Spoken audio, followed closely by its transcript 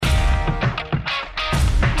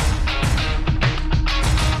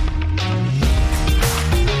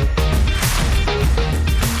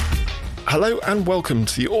Hello and welcome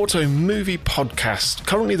to the Auto Movie Podcast,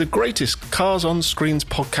 currently the greatest Cars on Screens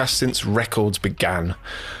podcast since records began.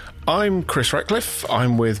 I'm Chris Ratcliffe,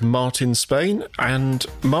 I'm with Martin Spain, and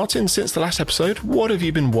Martin, since the last episode, what have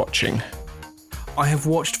you been watching? I have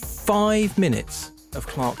watched 5 minutes of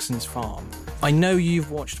Clarkson's Farm. I know you've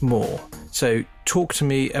watched more, so talk to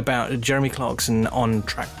me about Jeremy Clarkson on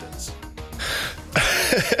tractors.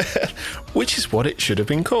 Which is what it should have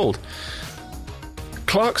been called.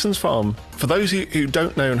 Clarkson's Farm, for those who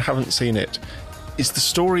don't know and haven't seen it, is the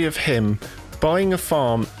story of him buying a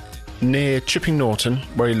farm near Chipping Norton,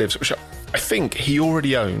 where he lives, which I think he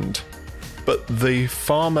already owned, but the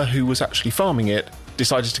farmer who was actually farming it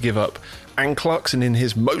decided to give up, and Clarkson, in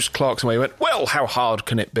his most Clarkson way, went, well, how hard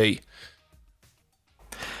can it be?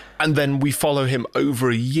 And then we follow him over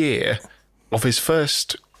a year of his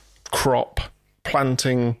first crop,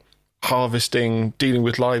 planting, harvesting, dealing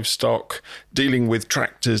with livestock, dealing with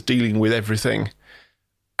tractors, dealing with everything.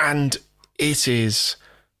 And it is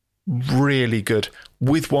really good,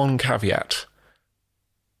 with one caveat.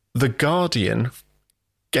 The Guardian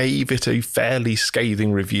gave it a fairly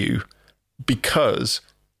scathing review because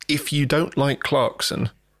if you don't like Clarkson,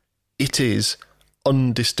 it is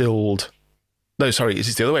undistilled. No, sorry, it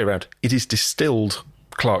is the other way around. It is distilled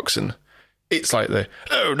Clarkson. It's like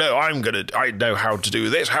oh no, I know how to do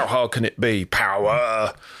this. How hard can it be?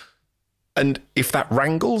 Power. And if that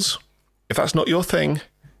wrangles, if that's not your thing,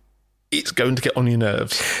 it's going to get on your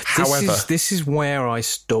nerves. However, this is where I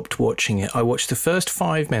stopped watching it. I watched the first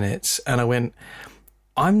 5 minutes and I went,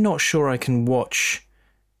 I'm not sure I can watch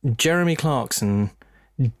Jeremy Clarkson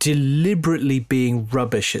deliberately being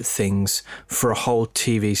rubbish at things for a whole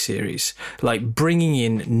TV series, like bringing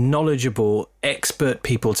in knowledgeable expert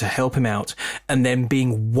people to help him out and then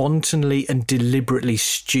being wantonly and deliberately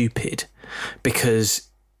stupid because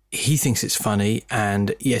he thinks it's funny.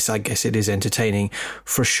 And yes, I guess it is entertaining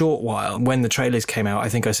for a short while. When the trailers came out, I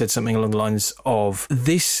think I said something along the lines of,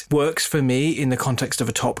 this works for me in the context of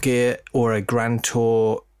a Top Gear or a Grand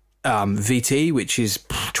Tour VT, which is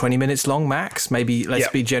 20 minutes long max. Maybe let's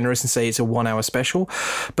be generous and say it's a 1 hour special.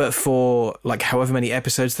 But for like however many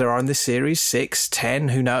episodes there are in this series, 6, 10,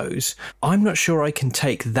 who knows? I'm not sure I can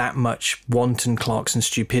take that much wanton Clarkson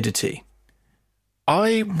stupidity.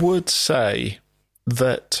 I would say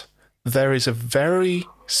that there is a very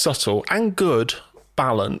subtle and good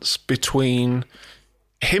balance between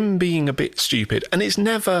him being a bit stupid, and it's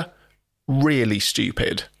never really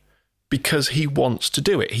stupid, because he wants to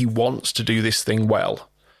do it. He wants to do this thing well.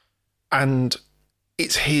 And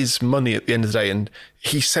it's his money at the end of the day. And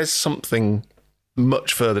he says something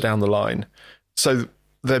much further down the line. So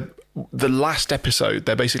the last episode,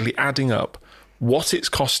 they're basically adding up what it's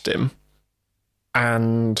cost him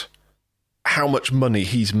and how much money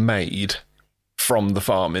he's made from the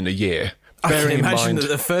farm in a year. I can imagine that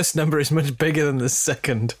the first number is much bigger than the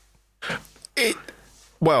second.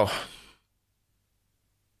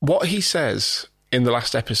 What he says in the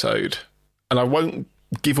last episode, and I won't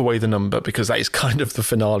give away the number because that is kind of the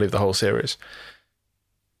finale of the whole series,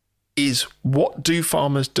 is what do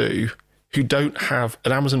farmers do who don't have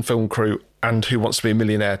an Amazon film crew and who wants to be a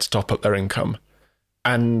millionaire to top up their income?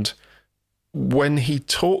 And when he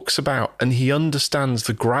talks about and he understands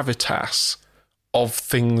the gravitas of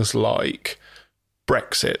things like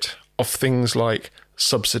Brexit, of things like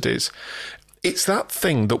subsidies, it's that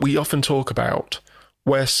thing that we often talk about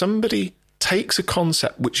where somebody takes a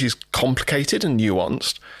concept which is complicated and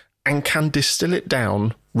nuanced and can distill it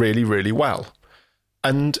down really, really well.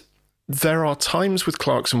 And there are times with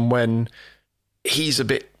Clarkson when he's a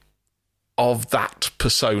bit of that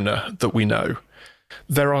persona that we know.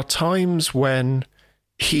 There are times when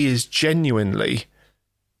he is genuinely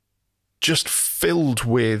just filled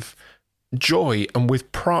with joy and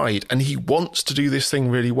with pride, and he wants to do this thing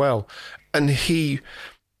really well. And he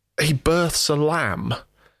births a lamb,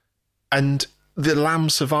 and the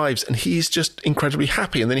lamb survives, and he's just incredibly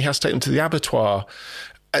happy. And then he has to take him to the abattoir,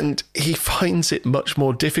 and he finds it much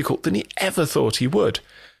more difficult than he ever thought he would.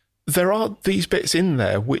 There are these bits in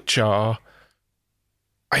there which are,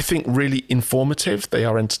 I think, really informative. They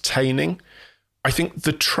are entertaining. I think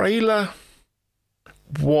the trailer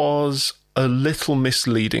was a little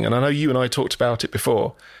misleading, and I know you and I talked about it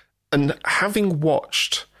before. And having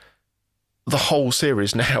watched the whole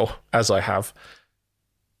series now, as I have,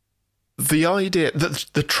 the idea that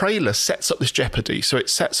the trailer sets up this jeopardy. So it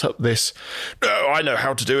sets up this, no, I know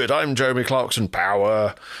how to do it. I'm Jeremy Clarkson,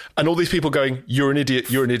 power. And all these people going, you're an idiot,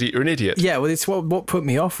 you're an idiot, you're an idiot. Yeah, well, it's what put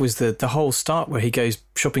me off was the whole start where he goes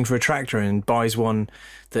shopping for a tractor and buys one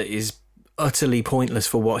that is utterly pointless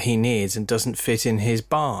for what he needs and doesn't fit in his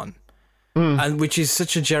barn. And which is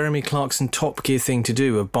such a Jeremy Clarkson Top Gear thing to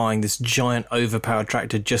do, of buying this giant overpowered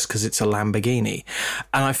tractor just because it's a Lamborghini.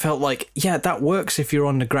 And I felt like, yeah, that works if you're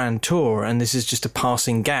on the Grand Tour and this is just a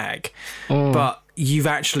passing gag. But you've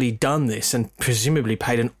actually done this and presumably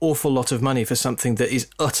paid an awful lot of money for something that is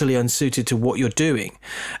utterly unsuited to what you're doing.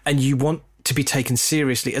 And you want to be taken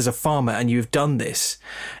seriously as a farmer, and you've done this.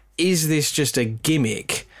 Is this just a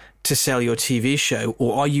gimmick to sell your TV show,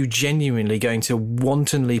 or are you genuinely going to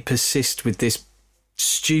wantonly persist with this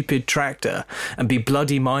stupid tractor and be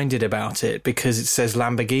bloody minded about it because it says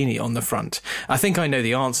Lamborghini on the front? I think I know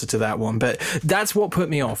the answer to that one, but that's what put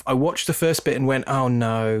me off. I watched the first bit and went, oh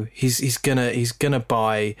no, he's gonna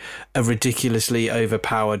buy a ridiculously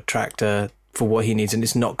overpowered tractor for what he needs, and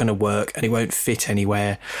it's not going to work, and it won't fit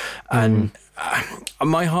anywhere. And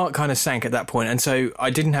my heart kind of sank at that point, and so I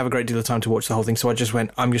didn't have a great deal of time to watch the whole thing, so I just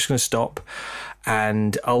went, I'm just going to stop,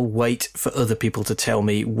 and I'll wait for other people to tell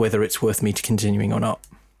me whether it's worth me continuing or not.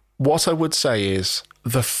 What I would say is,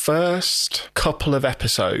 the first couple of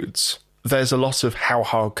episodes, there's a lot of how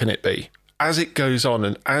hard can it be? As it goes on,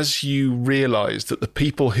 and as you realise that the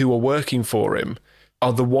people who are working for him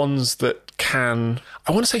are the ones that can,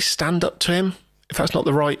 I want to say, stand up to him, if that's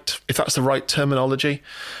the right terminology,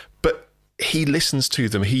 but he listens to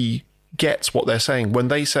them. He gets what they're saying. When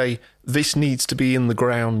they say this needs to be in the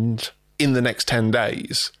ground in the next 10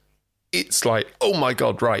 days, it's like, oh my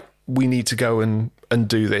God, right, we need to go and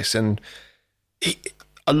do this. And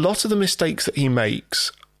a lot of the mistakes that he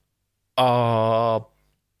makes are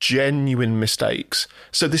genuine mistakes.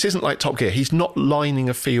 So this isn't like Top Gear. He's not lining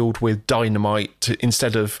a field with dynamite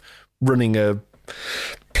instead of running a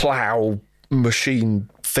plough machine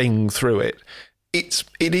thing through it. It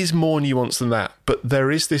is more nuanced than that, but there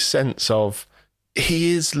is this sense of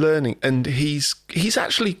he is learning, and he's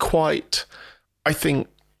actually quite, I think,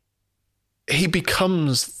 he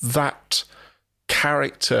becomes that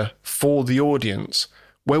character for the audience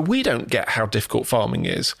where we don't get how difficult farming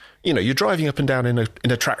is. You know, you're driving up and down in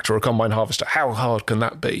a tractor or a combine harvester. How hard can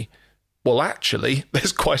that be? Well, actually,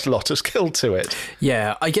 there's quite a lot of skill to it.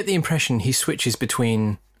 Yeah, I get the impression he switches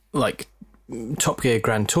between, like, Top Gear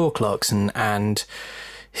Grand Tour Clarkson and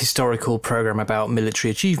historical program about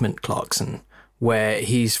military achievement Clarkson, where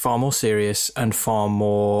he's far more serious and far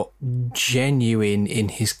more genuine in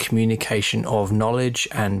his communication of knowledge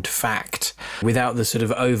and fact, without the sort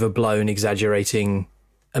of overblown, exaggerating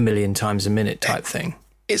a million times a minute type thing.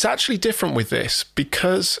 It's actually different with this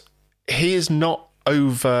because he is not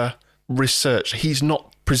over researched. He's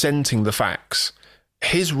not presenting the facts.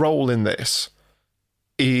 His role in this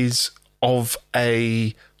is of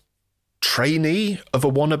a trainee, of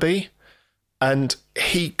a wannabe, and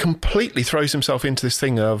he completely throws himself into this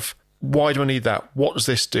thing of, why do I need that? What does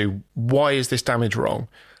this do? Why is this damage wrong?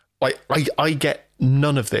 Like, I get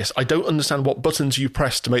none of this. I don't understand what buttons you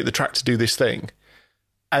press to make the tractor do this thing.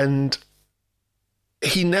 And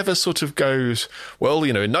he never sort of goes, well,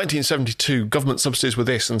 you know, in 1972, government subsidies were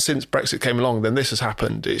this, and since Brexit came along, then this has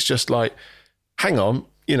happened. It's just like, hang on,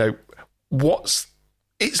 you know,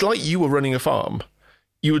 it's like you were running a farm.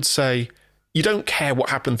 You would say, you don't care what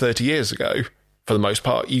happened 30 years ago, for the most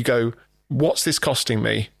part. You go, what's this costing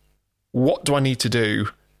me? What do I need to do?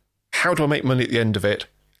 How do I make money at the end of it?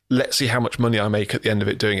 Let's see how much money I make at the end of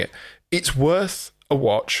it doing it. It's worth a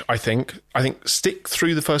watch, I think. I think stick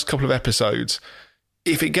through the first couple of episodes.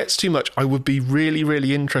 If it gets too much, I would be really,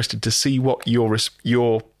 really interested to see what your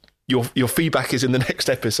feedback is in the next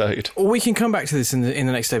episode. We can come back to this in the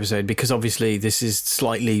next episode, because obviously this is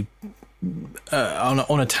slightly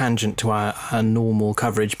on a tangent to our normal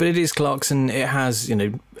coverage, but it is Clarkson. It has, you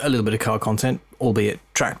know, a little bit of car content, albeit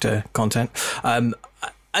tractor content. And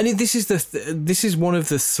this is one of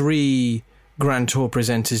the three Grand Tour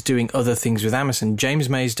presenters doing other things with Amazon. James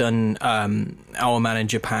May's done Our Man in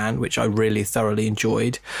Japan, which I really thoroughly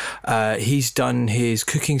enjoyed. He's done his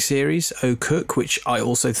cooking series, Oh Cook, which I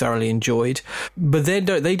also thoroughly enjoyed. But they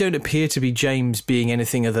don't appear to be James being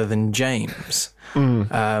anything other than James.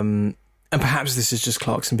 And perhaps this is just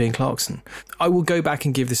Clarkson being Clarkson. I will go back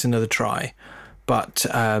and give this another try. But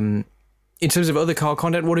in terms of other car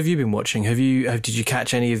content, what have you been watching? Did you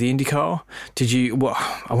catch any of the IndyCar?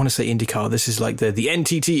 I want to say IndyCar. This is like the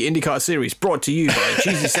NTT IndyCar series, brought to you by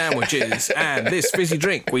cheesy sandwiches and this fizzy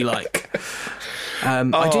drink we like.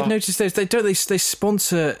 I did notice they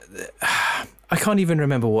sponsor. I can't even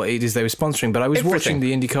remember what it is they were sponsoring, but I was watching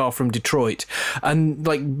the IndyCar from Detroit, and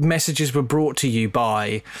like messages were brought to you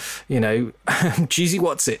by, you know, cheesy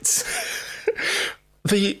Watsits.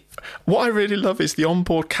 What I really love is the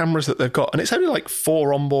onboard cameras that they've got, and it's only like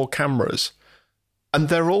 4 onboard cameras, and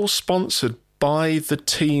they're all sponsored by the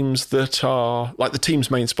teams that are like the team's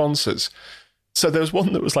main sponsors. So there was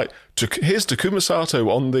one that was like, here's Takuma Sato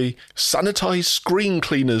on the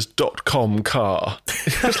sanitizescreencleaners.com car.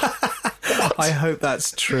 I hope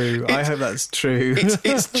that's true. I hope that's true.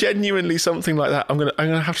 It's genuinely something like that. I'm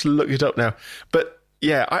gonna have to look it up now. But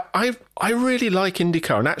yeah, I really like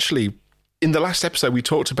IndyCar, and actually, in the last episode we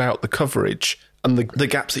talked about the coverage and the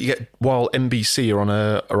gaps that you get while NBC are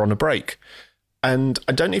on a break. And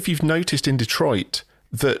I don't know if you've noticed in Detroit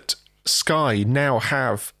that Sky now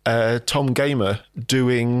have Tom Gamer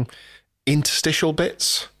doing interstitial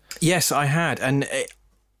bits. Yes, I had, and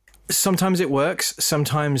sometimes it works.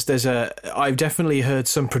 Sometimes I've definitely heard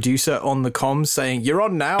some producer on the comms saying, "You're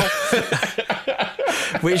on now,"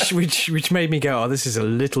 which made me go, "Oh, this is a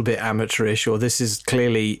little bit amateurish," or "This is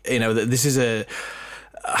clearly, this is a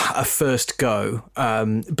first go,"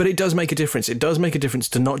 but it does make a difference. It does make a difference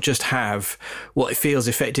to not just have what it feels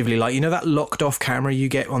effectively like, that locked off camera you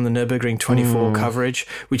get on the Nürburgring 24 coverage,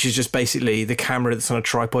 which is just basically the camera that's on a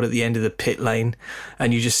tripod at the end of the pit lane,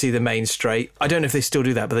 and you just see the main straight. I don't know if they still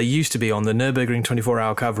do that, but they used to be on the Nürburgring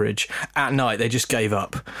 24-hour coverage. At night, they just gave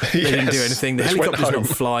up. They didn't do anything. The helicopter's not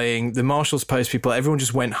flying. The Marshals Post people, everyone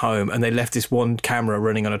just went home, and they left this one camera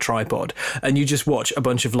running on a tripod, and you just watch a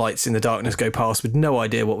bunch of lights in the darkness go past with no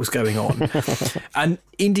idea what was going on. And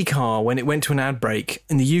IndyCar, when it went to an ad break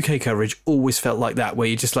in the UK coverage, always felt like that, where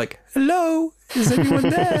you're just like, "Hello, is anyone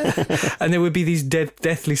there?" And there would be these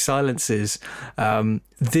deathly silences.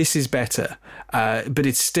 This is better, but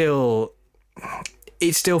it still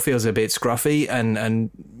feels a bit scruffy and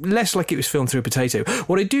less like it was filmed through a potato.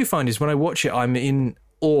 What I do find is when I watch it, I'm in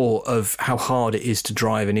awe of how hard it is to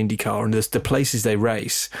drive an IndyCar and the places they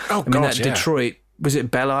race. Detroit, was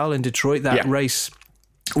it Belle Isle in Detroit? That race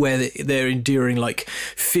where they're enduring like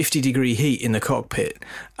 50-degree heat in the cockpit,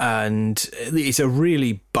 and it's a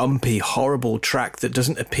really bumpy, horrible track that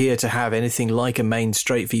doesn't appear to have anything like a main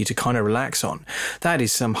straight for you to kind of relax on. That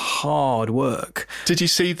is some hard work. Did you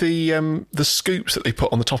see the scoops that they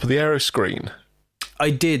put on the top of the aero screen? I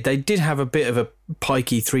did. They did have a bit of a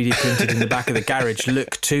pikey 3D printed in the back of the garage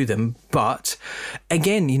look to them. But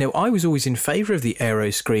again, I was always in favour of the aero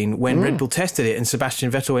screen when Red Bull tested it and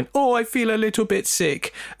Sebastian Vettel went, "Oh, I feel a little bit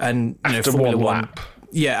sick." And after Formula one One, lap.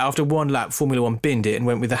 Yeah, after one lap, Formula One binned it and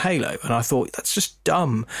went with the halo. And I thought, that's just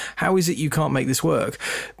dumb. How is it you can't make this work?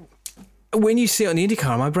 When you see it on the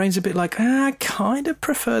IndyCar, my brain's a bit like, I kind of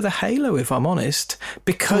prefer the halo, if I'm honest,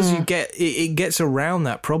 because it gets around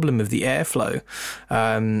that problem of the airflow.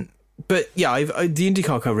 But yeah, the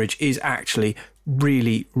IndyCar coverage is actually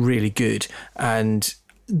really, really good, and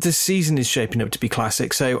the season is shaping up to be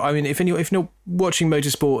classic. So, I mean, if you're not watching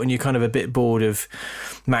motorsport and you're kind of a bit bored of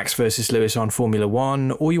Max versus Lewis on Formula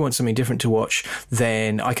One, or you want something different to watch,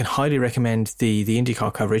 then I can highly recommend the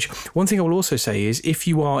IndyCar coverage. One thing I will also say is, if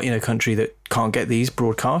you are in a country that can't get these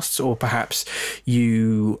broadcasts, or perhaps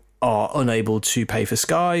you are unable to pay for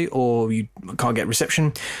Sky, or you can't get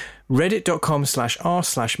reception,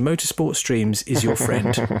 reddit.com/r/motorsport streams is your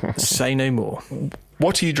friend. Say no more.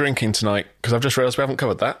 What are you drinking tonight? Because I've just realised we haven't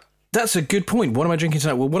covered that. That's a good point. What am I drinking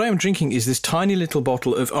tonight? Well, what I am drinking is this tiny little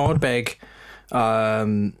bottle of Ardbeg,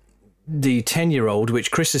 the 10-year-old, which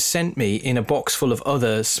Chris has sent me in a box full of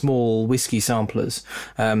other small whiskey samplers.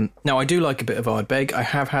 Now, I do like a bit of Ardbeg. I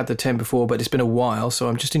have had the 10 before, but it's been a while, so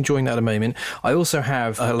I'm just enjoying that at the moment. I also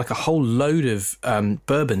have like a whole load of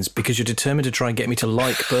bourbons, because you're determined to try and get me to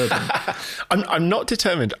like bourbon. I'm not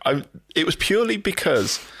determined. It was purely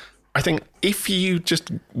because I think if you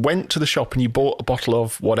just went to the shop and you bought a bottle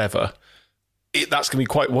of whatever, that's going to be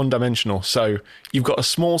quite one-dimensional. So you've got a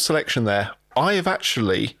small selection there. I have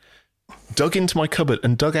actually dug into my cupboard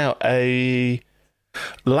and dug out a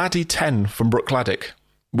Laddie 10 from Brookladdick,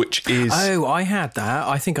 which is... Oh, I had that.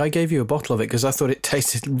 I think I gave you a bottle of it because I thought it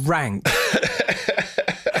tasted rank.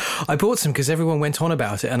 I bought some because everyone went on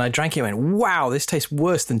about it, and I drank it and went, wow, this tastes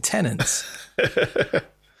worse than Tennant's.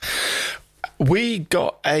 We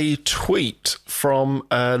got a tweet from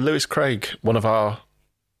Lewis Craig, one of our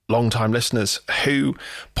long-time listeners, who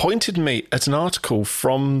pointed me at an article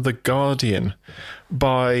from The Guardian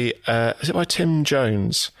by Tim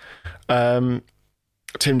Jones? Tim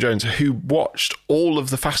Jones, who watched all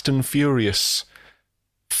of the Fast and Furious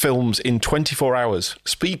films in 24 hours.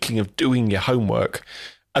 Speaking of doing your homework.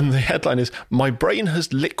 And the headline is, "My brain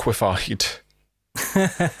has liquefied."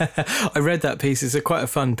 I read that piece. It's quite a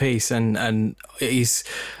fun piece, and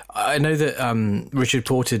I know that Richard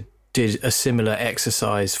Porter did a similar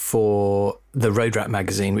exercise for the Road Rat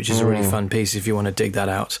magazine, which is a really fun piece if you want to dig that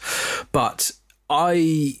out. But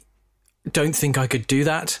I don't think I could do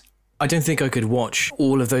that. I don't think I could watch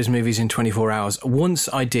all of those movies in 24 hours. Once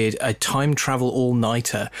I did a time travel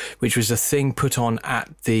all-nighter, which was a thing put on at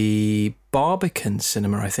the Barbican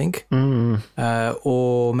Cinema, I think.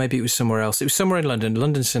 Or maybe it was somewhere else. It was somewhere in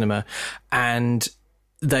London Cinema. And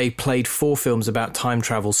they played 4 films about time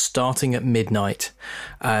travel starting at midnight.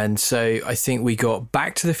 And so I think we got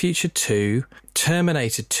Back to the Future 2,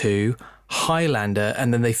 Terminator 2, Highlander,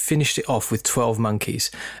 and then they finished it off with 12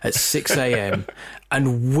 Monkeys at 6 a.m.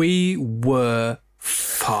 and we were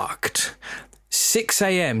fucked. 6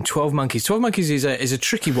 a.m, 12 Monkeys. 12 Monkeys is a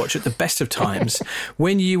tricky watch at the best of times.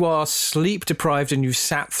 When you are sleep deprived and you've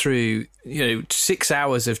sat through 6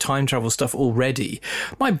 hours of time travel stuff already,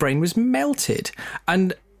 my brain was melted.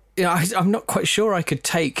 And I'm not quite sure I could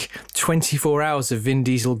take 24 hours of Vin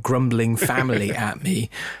Diesel grumbling family at me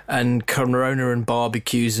and Corona and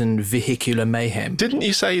barbecues and vehicular mayhem. Didn't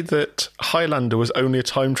you say that Highlander was only a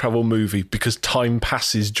time travel movie because time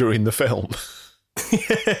passes during the film?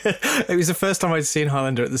 It was the first time I'd seen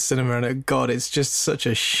Highlander at the cinema, and God, it's just such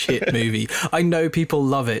a shit movie. I know people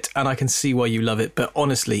love it, and I can see why you love it, but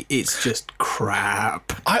honestly, it's just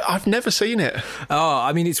crap. I've never seen it. Oh,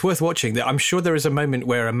 I mean, it's worth watching. I'm sure there is a moment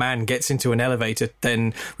where a man gets into an elevator,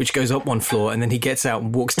 which goes up one floor, and then he gets out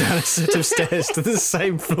and walks down a set of stairs to the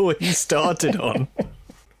same floor he started on.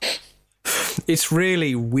 It's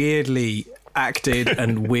really weirdly acted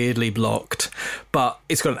and weirdly blocked, but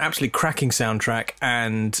it's got an absolutely cracking soundtrack,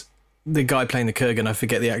 and the guy playing the Kurgan, I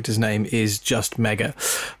forget the actor's name, is just mega.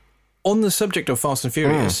 On the subject of Fast and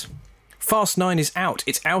Furious, Fast 9 is out.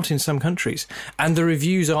 It's out in some countries, and the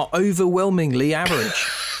reviews are overwhelmingly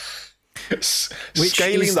average.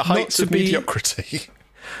 Scaling the heights of mediocrity.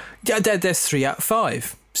 Yeah, there's 3 out of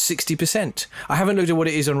 5. 60%. I haven't looked at what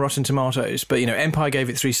it is on Rotten Tomatoes, but Empire gave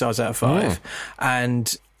it 3 stars out of 5,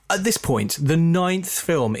 and at this point, the 9th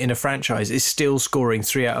film in a franchise is still scoring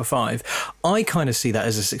 3 out of 5. I kind of see that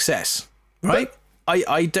as a success, right?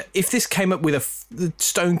 If this came up with a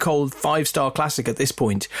stone cold 5-star classic at this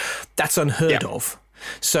point, that's unheard of.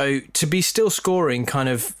 So to be still scoring kind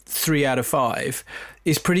of 3 out of 5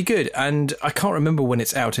 is pretty good. And I can't remember when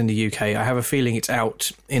it's out in the UK. I have a feeling it's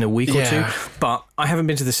out in a week or 2, but I haven't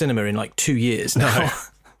been to the cinema in like 2 years now,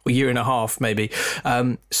 a year and a half maybe.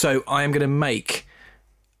 So I am going to make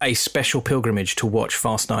a special pilgrimage to watch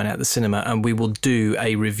Fast 9 at the cinema, and we will do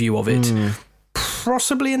a review of it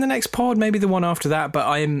possibly in the next pod, maybe the one after that, but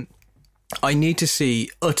I need to see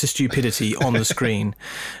utter stupidity on the screen,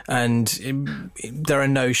 and there are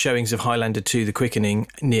no showings of Highlander 2 The Quickening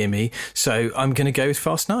near me, so I'm going to go with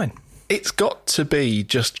Fast 9. It's got to be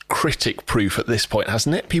just critic proof at this point,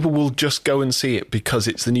 hasn't it? People will just go and see it because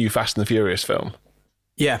it's the new Fast and the Furious film.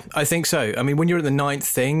 Yeah, I think so. I mean, when you're at the 9th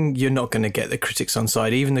thing, you're not going to get the critics on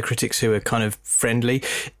side, even the critics who are kind of friendly.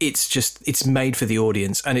 It's made for the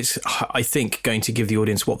audience, and it's, I think, going to give the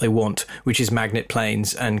audience what they want, which is magnet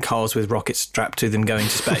planes and cars with rockets strapped to them going to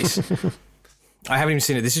space. I haven't even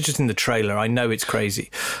seen it. This is just in the trailer. I know it's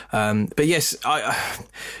crazy. But yes,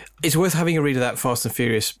 it's worth having a read of that Fast and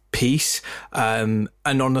Furious piece. And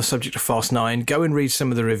on the subject of Fast 9, go and read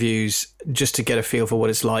some of the reviews just to get a feel for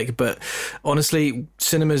what it's like. But honestly,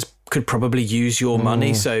 cinemas could probably use your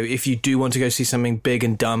money. So if you do want to go see something big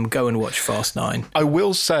and dumb, go and watch Fast 9. I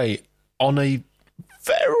will say, on a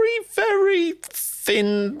very, very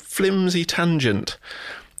thin, flimsy tangent,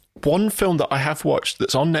 one film that I have watched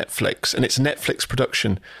that's on Netflix, and it's a Netflix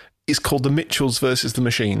production, is called The Mitchells versus the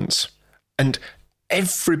Machines. And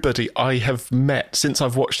everybody I have met since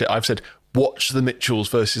I've watched it, I've said, watch The Mitchells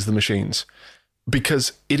versus the Machines,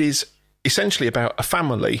 because it is essentially about a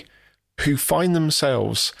family who find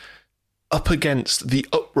themselves up against the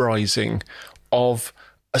uprising of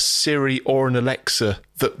a Siri or an Alexa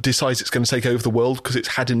that decides it's going to take over the world because it's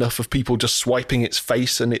had enough of people just swiping its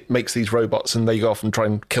face, and it makes these robots and they go off and try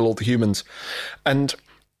and kill all the humans. And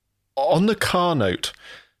on the car note,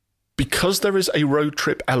 because there is a road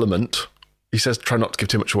trip element, he says, try not to give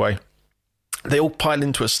too much away, they all pile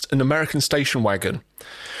into an American station wagon,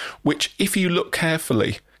 which, if you look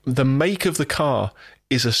carefully, the make of the car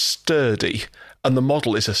is a Sturdy and the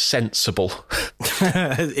model is a Sensible.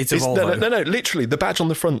 It's a Volvo. No, literally, the badge on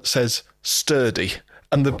the front says Sturdy,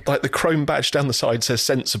 and the chrome badge down the side says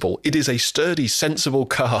Sensible. It is a sturdy, sensible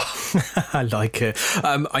car. I like it.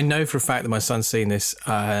 I know for a fact that my son's seen this.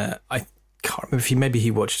 I can't remember if maybe he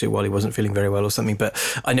watched it while he wasn't feeling very well or something, but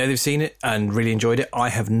I know they've seen it and really enjoyed it. I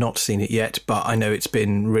have not seen it yet, but I know it's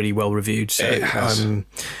been really well reviewed, so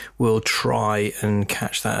we'll try and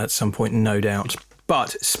catch that at some point, no doubt.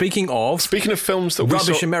 But speaking of films that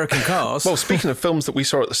rubbish American cars, well, speaking of films that we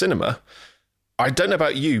saw at the cinema, I don't know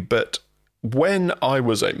about you, but when I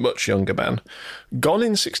was a much younger man, Gone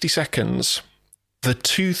in 60 Seconds, the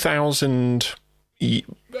 2000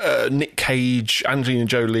 Nick Cage, Angelina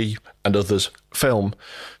Jolie and others film,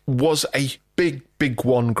 was a big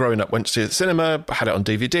one growing up. Went to see it at the cinema, had it on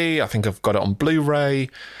DVD, I think I've got it on Blu-ray.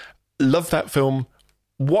 Loved that film,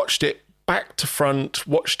 watched it back to front,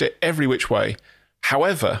 watched it every which way.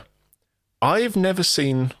 However, I've never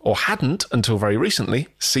seen, or hadn't until very recently,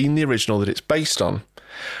 seen the original that it's based on.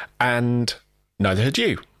 And neither had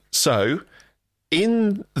you. So,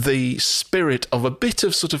 in the spirit of a bit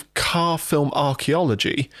of sort of car film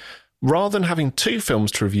archaeology, rather than having two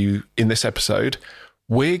films to review in this episode,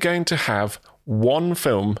 we're going to have one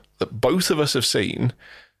film that both of us have seen,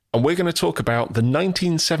 and we're going to talk about the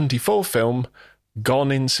 1974 film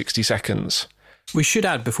Gone in 60 Seconds. We should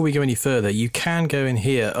add, before we go any further, you can go and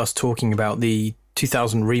hear us talking about the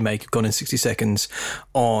 2000 remake of Gone in 60 Seconds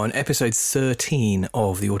on episode 13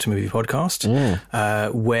 of the Automovie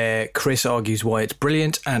Podcast, where Chris argues why it's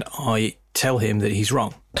brilliant and I tell him that he's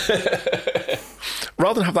wrong.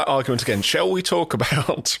 Rather than have that argument again, shall we talk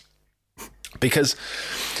about... Because...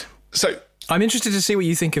 So... I'm interested to see what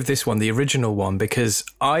you think of this one, the original one, because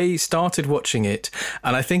I started watching it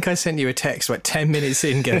and I think I sent you a text about 10 minutes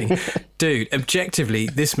in going, dude, objectively,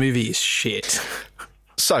 this movie is shit.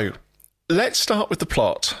 So, let's start with the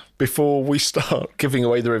plot before we start giving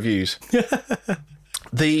away the reviews.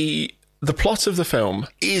 The plot of the film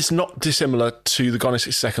is not dissimilar to the Gone in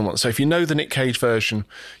 60 Seconds one. So if you know the Nick Cage version,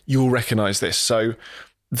 you'll recognise this. So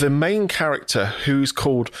the main character, who's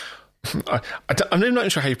called... I'm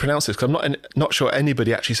not sure how you pronounce this, because I'm not sure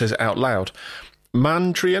anybody actually says it out loud.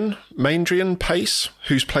 Mandrian Pace,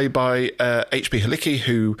 who's played by H.B. Halicki,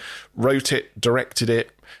 who wrote it, directed it,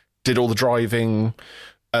 did all the driving,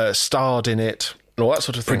 starred in it, and all that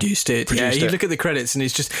sort of thing. Produced it. You look at the credits and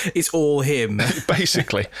it's all him.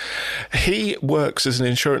 Basically. He works as an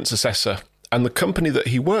insurance assessor, and the company that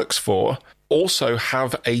he works for also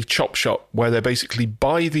have a chop shop where they basically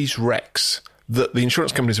buy these wrecks that the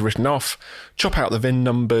insurance companies have written off, chop out the VIN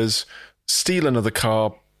numbers, steal another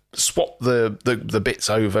car, swap the bits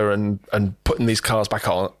over and putting these cars back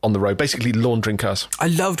on the road, basically laundering cars. I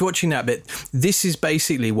loved watching that bit. This is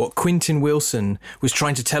basically what Quentin Wilson was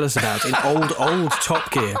trying to tell us about in old Top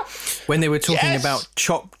Gear, when they were talking about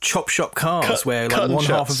chop shop cars, where like one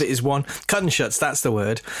half of it is one cut and shuts. That's the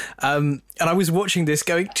word. And I was watching this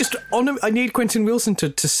going, I need Quentin Wilson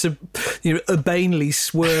to urbanely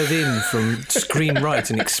swerve in from screen right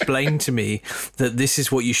and explain to me that this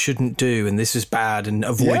is what you shouldn't do and this is bad, and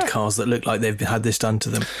avoid cars that look like they've had this done to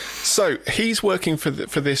them. So he's working for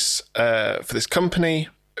this company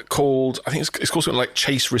called, I think it's called something like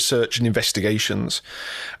Chase Research and Investigations,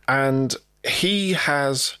 and he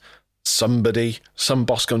has some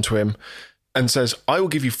boss come to him and says, I will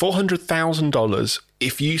give you $400,000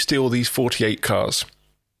 if you steal these 48 cars,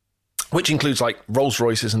 which includes like Rolls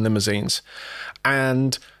Royces and limousines.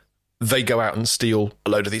 And they go out and steal a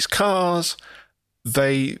load of these cars.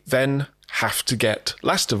 They then have to get,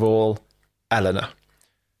 last of all, Eleanor.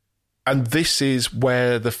 And this is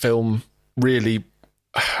where the film really,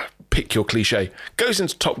 pick your cliche, goes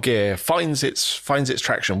into top gear, finds its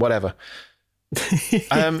traction, whatever.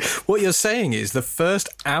 What you're saying is the first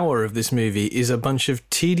hour of this movie is a bunch of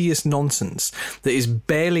tedious nonsense that is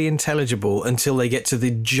barely intelligible until they get to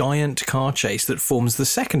the giant car chase that forms the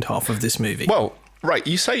second half of this movie. Well, right,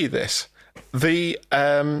 you say this. The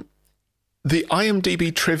IMDb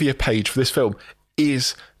trivia page for this film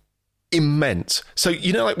is immense. So,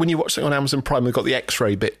 you know, like when you watch something on Amazon Prime, they've got the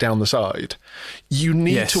X-ray bit down the side. You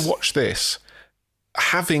need to watch this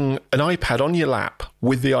having an iPad on your lap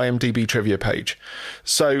with the IMDb trivia page.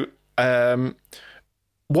 So, one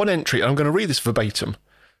entry, and I'm going to read this verbatim.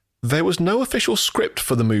 There was no official script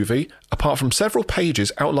for the movie, apart from several pages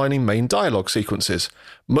outlining main dialogue sequences.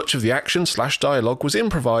 Much of the action/dialogue was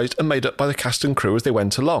improvised and made up by the cast and crew as they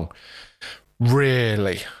went along.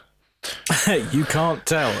 Really? You can't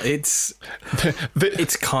tell. It's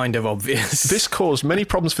kind of obvious. This caused many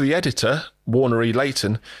problems for the editor, Warner E.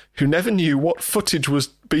 Layton, who never knew what footage was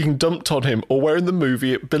being dumped on him or where in the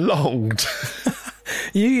movie it belonged.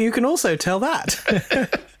 You can also tell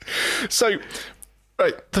that. So,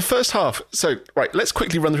 right, the first half. So, right, let's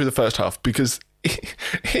quickly run through the first half because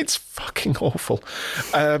it's fucking awful.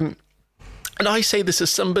 And I say this as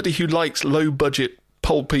somebody who likes low-budget,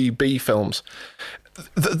 pulpy B films.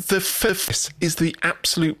 The fifth is the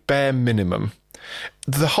absolute bare minimum.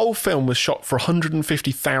 The whole film was shot for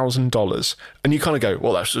 $150,000, and you kind of go,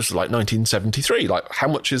 well, that's just like 1973. Like, how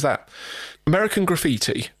much is that? American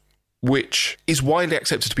Graffiti, which is widely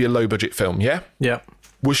accepted to be a low-budget film, yeah? Yeah.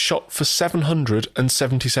 was shot for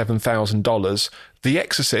 $777,000. The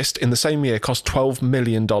Exorcist in the same year cost $12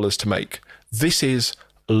 million to make. This is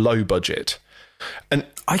low budget. And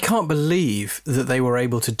I can't believe that they were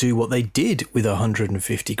able to do what they did with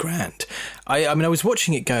 150 grand. I mean, I was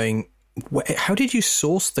watching it going, how did you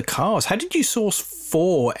source the cars? How did you source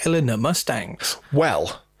 4 Eleanor Mustangs?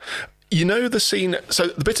 Well, you know the scene, so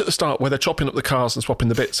the bit at the start where they're chopping up the cars and swapping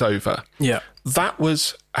the bits over? Yeah. That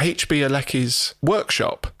was H.B. Alecki's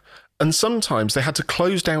workshop. And sometimes they had to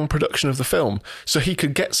close down production of the film so he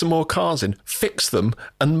could get some more cars in, fix them,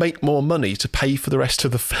 and make more money to pay for the rest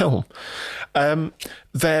of the film.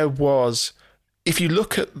 There was... If you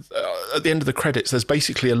look at the end of the credits, there's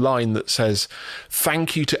basically a line that says,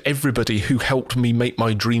 "Thank you to everybody who helped me make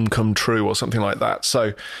my dream come true," or something like that.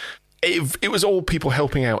 So it was all people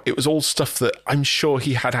helping out. It was all stuff that I'm sure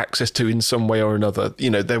he had access to in some way or another. You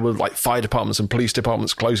know, there were like fire departments and police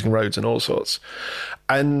departments closing roads and all sorts.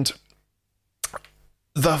 And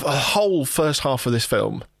the whole first half of this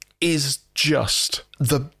film is just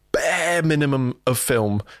the bare minimum of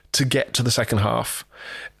film to get to the second half.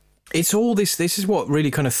 It's all this is what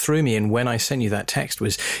really kind of threw me in when I sent you that text,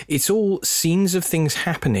 was it's all scenes of things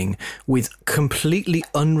happening with completely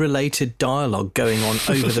unrelated dialogue going on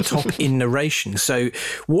over the top in narration. So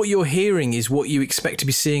what you're hearing is what you expect to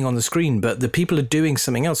be seeing on the screen, but the people are doing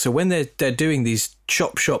something else. So when they're doing these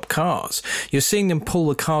chop shop cars, you're seeing them pull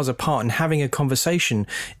the cars apart and having a conversation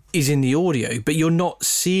is in the audio, but you're not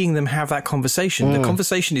seeing them have that conversation. The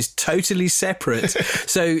conversation is totally separate.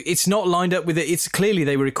 So it's not lined up with it. It's clearly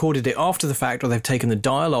they recorded it after the fact, or they've taken the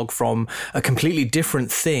dialogue from a completely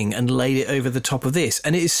different thing and laid it over the top of this.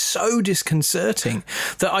 And it is so disconcerting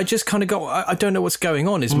that I just kind of go, I don't know what's going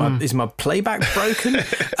on. Is my playback broken?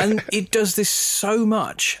 And it does this so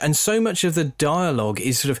much. And so much of the dialogue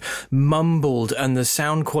is sort of mumbled and the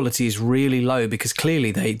sound quality is really low because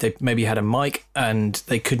clearly they maybe had a mic and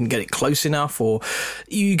they couldn't get it close enough, or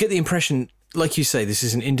you get the impression, like you say, this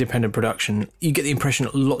is an independent production. You get the impression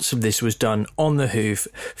that lots of this was done on the hoof,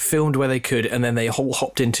 filmed where they could, and then they all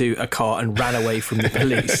hopped into a car and ran away from the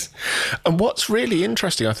police. And what's really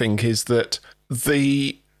interesting, I think, is that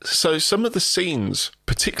so some of the scenes,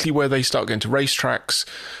 particularly where they start going to racetracks,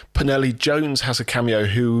 Pinelli Jones has a cameo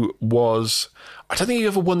who was, I don't think he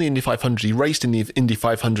ever won the Indy 500. He raced in the Indy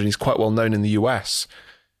 500. He's quite well known in the US.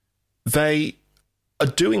 They are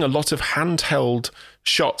doing a lot of handheld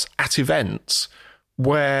shots at events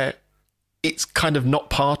where it's kind of not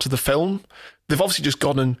part of the film. They've obviously just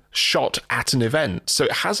gone and shot at an event. So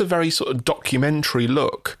it has a very sort of documentary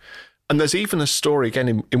look. And there's even a story,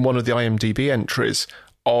 again, in one of the IMDb entries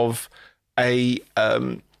of a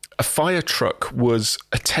fire truck was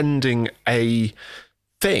attending a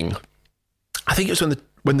thing. I think it was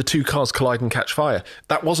when the two cars collide and catch fire.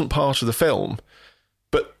 That wasn't part of the film.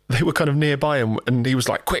 They were kind of nearby and he was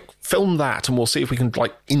like, quick, film that and we'll see if we can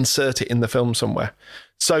like insert it in the film somewhere.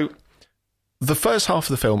 So the first half of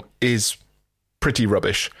the film is pretty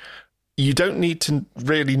rubbish. You don't need to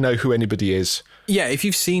really know who anybody is. Yeah, if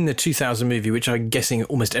you've seen the 2000 movie, which I'm guessing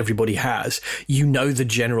almost everybody has, you know the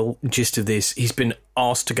general gist of this. He's been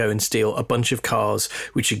asked to go and steal a bunch of cars,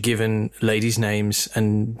 which are given ladies' names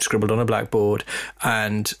and scribbled on a blackboard.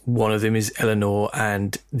 And one of them is Eleanor,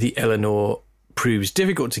 and the Eleanor proves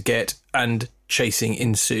difficult to get and chasing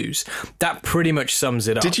ensues. That pretty much sums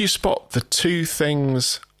it up. Did you spot the two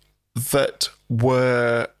things that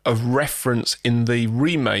were a reference in the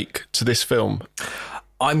remake to this film?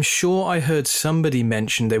 I'm sure I heard somebody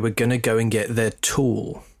mention they were going to go and get their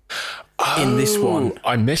tool in this one.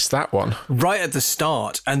 I missed that one. Right at the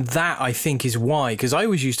start. And that, I think, is why, because I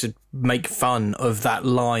always used to make fun of that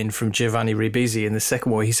line from Giovanni Ribisi in the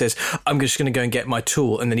second one where he says, I'm just going to go and get my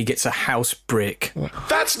tool, and then he gets a house brick.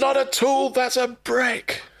 That's not a tool, that's a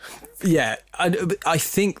brick. Yeah, I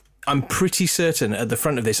think I'm pretty certain at the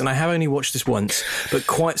front of this, and I have only watched this once,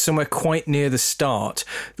 but somewhere quite near the start,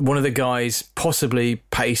 one of the guys, possibly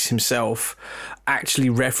Pace himself, actually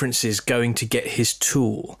references going to get his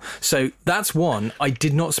tool. So that's one. I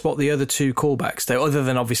did not spot the other two callbacks, though, other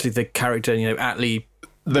than obviously the character, Atlee.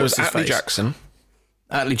 There was Atlee Jackson.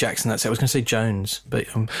 Atlee Jackson, that's it. I was going to say Jones, but...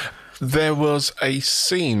 There was a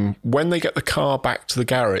scene when they get the car back to the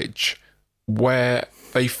garage where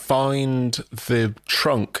they find the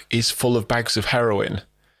trunk is full of bags of heroin.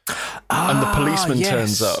 And the policeman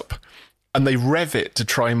turns up and they rev it to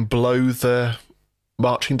try and blow the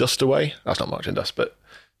marching dust away. That's not marching dust, but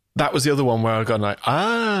that was the other one where I got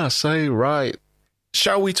like, so right.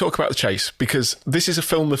 Shall we talk about the chase? Because this is a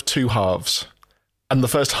film of two halves. And the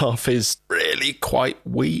first half is really quite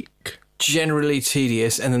weak. Generally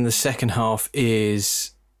tedious. And then the second half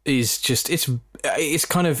is just,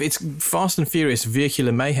 it's Fast and Furious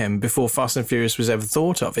vehicular mayhem before Fast and Furious was ever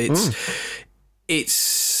thought of. It's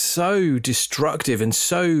so destructive and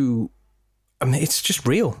so, I mean, it's just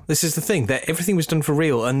real. This is the thing, that everything was done for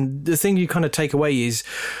real. And the thing you kind of take away is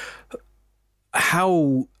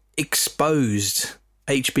how exposed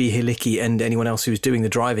HB Hilicki and anyone else who's doing the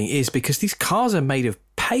driving is, because these cars are made of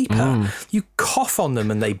paper. You cough on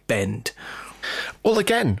them and they bend. Well,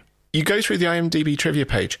 again, you go through the IMDb trivia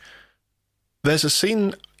page. There's a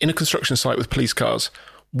scene in a construction site with police cars.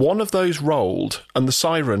 One of those rolled and the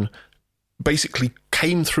siren basically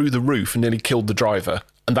came through the roof and nearly killed the driver,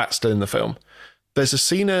 and that's still in the film. There's a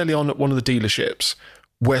scene early on at one of the dealerships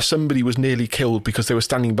where somebody was nearly killed because they were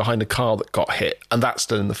standing behind a car that got hit, and that's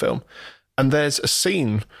still in the film. And there's a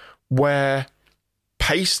scene where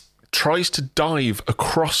Pace tries to dive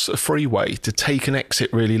across a freeway to take an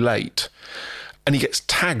exit really late, and he gets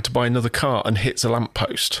tagged by another car and hits a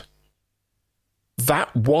lamppost.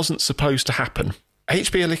 That wasn't supposed to happen.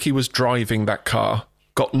 HB Hilicki was driving that car,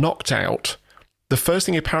 got knocked out. The first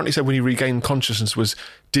thing he apparently said when he regained consciousness was,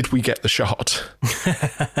 "Did we get the shot?"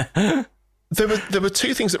 There were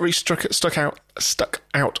two things that really stuck out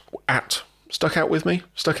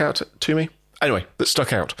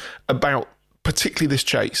about particularly this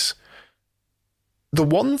chase. The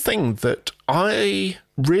one thing that I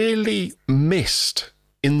really missed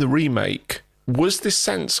in the remake was this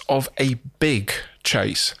sense of a big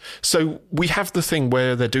chase. So we have the thing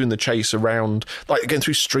where they're doing the chase around, like going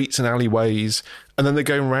through streets and alleyways, and then they're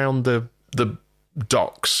going around the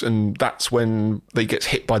docks, and that's when they get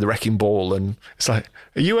hit by the wrecking ball, and it's like,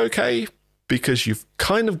 are you okay? Because you've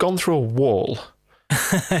kind of gone through a wall.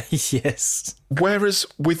 Yes. Whereas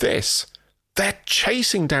with this, they're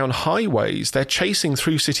chasing down highways, they're chasing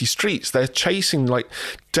through city streets, they're chasing like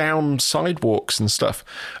down sidewalks and stuff.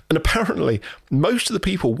 And apparently most of the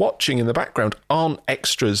people watching in the background aren't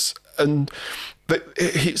extras. And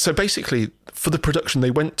so basically for the production,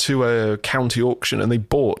 they went to a county auction and they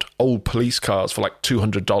bought old police cars for like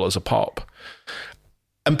 $200 a pop.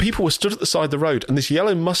 And people were stood at the side of the road, and this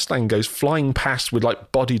yellow Mustang goes flying past with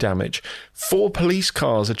like body damage. 4 police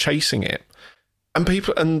cars are chasing it,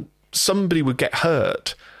 and somebody would get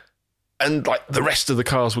hurt, and like the rest of the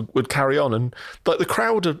cars would carry on, and like the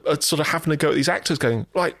crowd are sort of having a go at these actors, going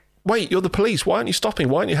like, "Wait, you're the police. Why aren't you stopping?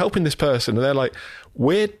 Why aren't you helping this person?" And they're like,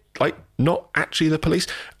 "We're like not actually the police."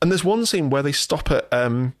 And there's one scene where they stop at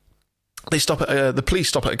the police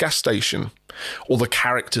stop at a gas station, or the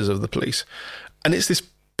characters of the police, and it's this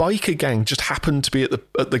biker gang just happened to be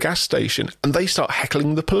at the gas station, and they start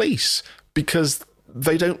heckling the police because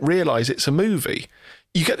they don't realise it's a movie.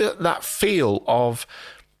 You get that feel of,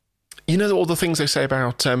 you know, all the things they say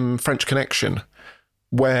about French Connection,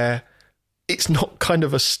 where it's not kind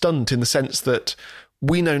of a stunt in the sense that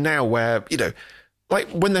we know now where, you know, like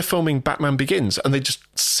when they're filming Batman Begins and they just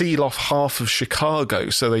seal off half of Chicago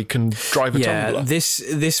so they can drive a tumbler. Yeah,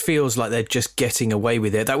 this feels like they're just getting away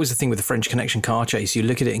with it. That was the thing with the French Connection car chase. You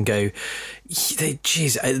look at it and go,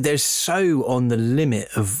 geez, they're so on the limit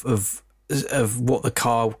of what the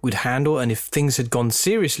car would handle. And if things had gone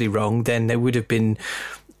seriously wrong, then there would have been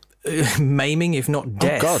maiming, if not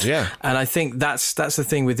death. Oh God, yeah. And I think that's the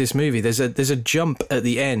thing with this movie. There's a jump at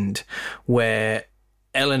the end where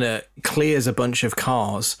Eleanor clears a bunch of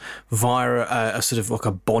cars via a sort of like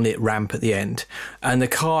a bonnet ramp at the end, and the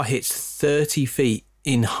car hits 30 feet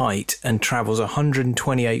in height and travels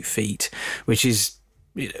 128 feet, which is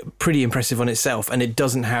pretty impressive on itself, and it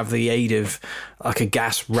doesn't have the aid of like a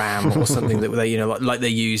gas ram or something that they, you know, like they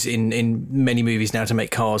use in many movies now to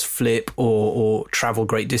make cars flip or travel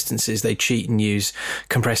great distances. They cheat and use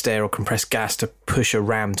compressed air or compressed gas to push a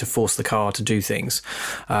ram to force the car to do things.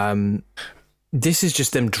 This is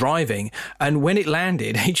just them driving, and when it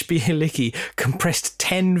landed, HB Hilicki compressed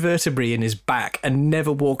 10 vertebrae in his back and never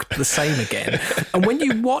walked the same again. And when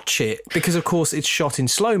you watch it, because of course it's shot in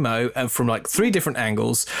slow-mo from like 3 different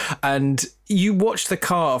angles, and you watch the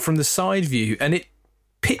car from the side view and it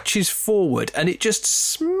pitches forward and it just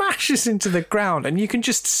smashes into the ground, and you can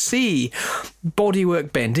just see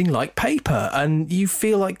bodywork bending like paper, and you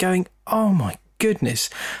feel like going, oh my goodness,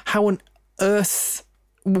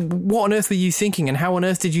 what on earth were you thinking, and how on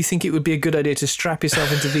earth did you think it would be a good idea to strap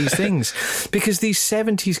yourself into these things? Because these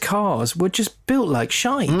 70s cars were just built like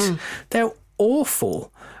shite. They're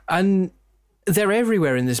awful, and they're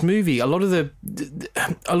everywhere in this movie. A lot of the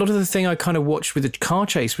thing I kind of watched with the car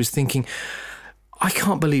chase was thinking, I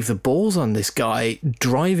can't believe the balls on this guy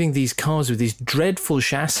driving these cars with these dreadful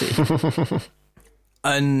chassis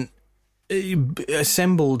and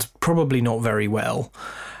assembled probably not very well,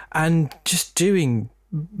 and just doing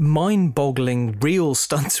mind-boggling real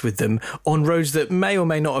stunts with them on roads that may or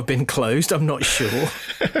may not have been closed. I'm not sure.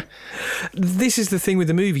 This is the thing with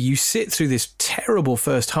the movie. You sit through this terrible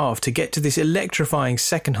first half to get to this electrifying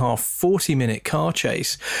second half 40-minute car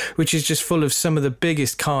chase, which is just full of some of the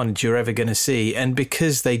biggest carnage you're ever going to see. And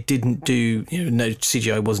because they didn't do, no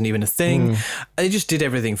CGI wasn't even a thing, they just did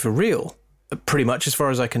everything for real, pretty much, as far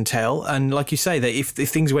as I can tell. And like you say, if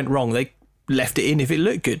things went wrong, they left it in if it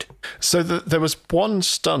looked good. So there was one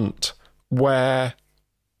stunt where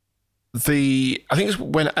I think it's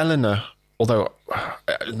when Eleanor, although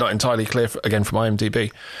not entirely clear again from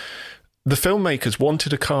IMDb, the filmmakers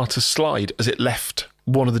wanted a car to slide as it left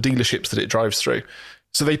one of the dealerships that it drives through.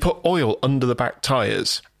 So they put oil under the back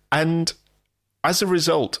tyres, and as a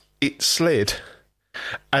result, it slid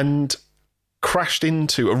and crashed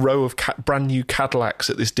into a row of brand new Cadillacs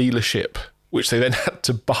at this dealership, which they then had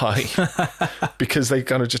to buy because they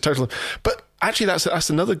kind of just totaled them. But actually, that's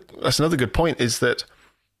another good point, is that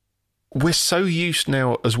we're so used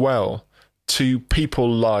now as well to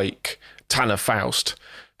people like Tanner Faust,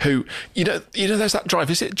 who, there's that drive,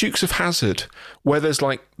 is it Dukes of Hazzard, where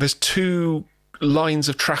there's two lines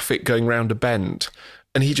of traffic going round a bend,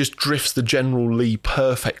 and he just drifts the General Lee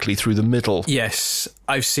perfectly through the middle. Yes,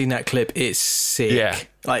 I've seen that clip. It's sick. Yeah.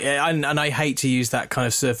 And I hate to use that kind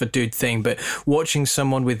of surfer dude thing, but watching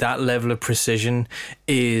someone with that level of precision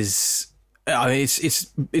is...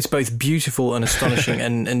 it's both beautiful and astonishing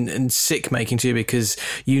and sick making too, because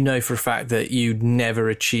you know for a fact that you'd never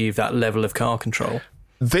achieve that level of car control.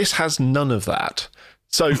 This has none of that.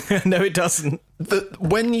 So no, it doesn't.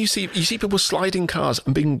 When you see people sliding cars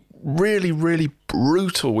and being really, really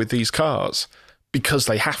brutal with these cars because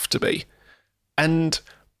they have to be, and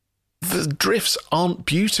the drifts aren't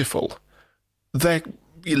beautiful. They're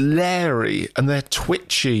leery and they're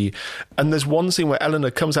twitchy, and there's one scene where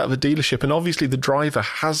Eleanor comes out of a dealership, and obviously the driver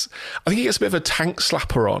I think he gets a bit of a tank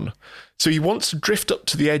slapper on, so he wants to drift up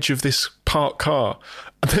to the edge of this parked car,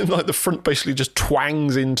 and then the front basically just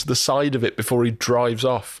twangs into the side of it before he drives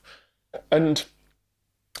off. And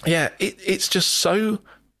yeah, it's just so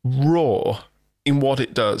raw in what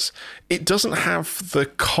it does. It doesn't have the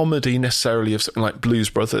comedy necessarily of something like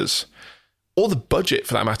Blues Brothers, or the budget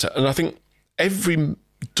for that matter, and I think every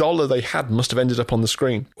dollar they had must have ended up on the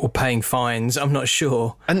screen. Or paying fines, I'm not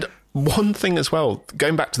sure. And one thing as well,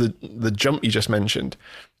 going back to the jump you just mentioned,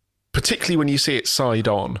 particularly when you see it side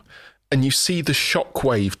on, and you see the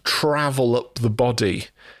shockwave travel up the body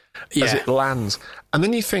as it lands, and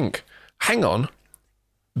then you think, hang on,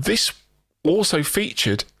 this also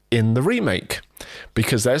featured in the remake,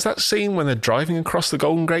 because there's that scene when they're driving across the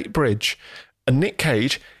Golden Gate Bridge, and Nick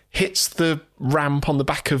Cage hits the ramp on the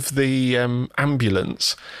back of the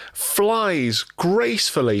ambulance, flies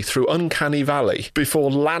gracefully through Uncanny Valley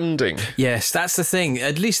before landing. Yes, that's the thing.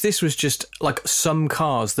 At least this was just like some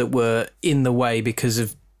cars that were in the way because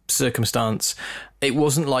of circumstance. It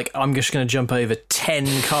wasn't like I'm just going to jump over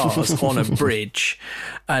 10 cars on a bridge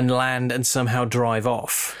and land and somehow drive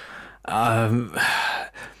off. But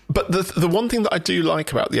the one thing that I do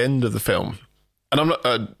like about the end of the film, and I'm not,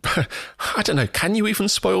 I don't know, can you even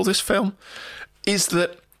spoil this film? Is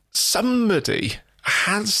that somebody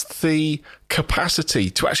has the capacity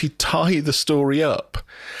to actually tie the story up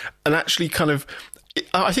and actually kind of,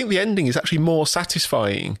 I think the ending is actually more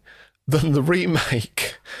satisfying than the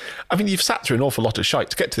remake. I mean, you've sat through an awful lot of shite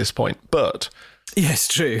to get to this point, but... Yes,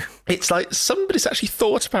 true. It's like somebody's actually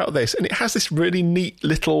thought about this, and it has this really neat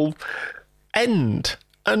little end.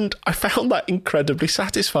 And I found that incredibly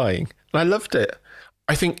satisfying. And I loved it.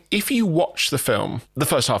 I think if you watch the film, the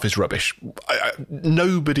first half is rubbish.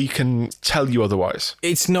 Nobody can tell you otherwise.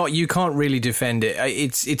 It's not, you can't really defend it.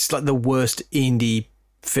 It's like the worst indie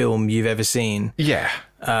film you've ever seen. Yeah.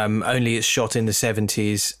 Only it's shot in the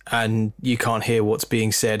 70s and you can't hear what's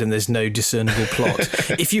being said and there's no discernible plot.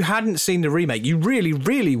 If you hadn't seen the remake, you really,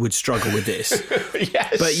 really would struggle with this.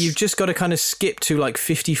 Yes. But you've just got to kind of skip to like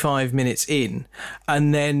 55 minutes in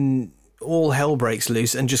and then all hell breaks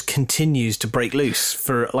loose and just continues to break loose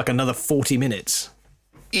for like another 40 minutes.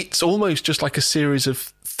 It's almost just like a series of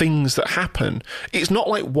things that happen. It's not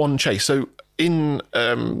like one chase. So in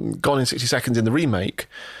Gone in 60 Seconds in the remake,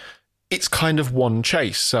 it's kind of one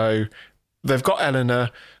chase. So they've got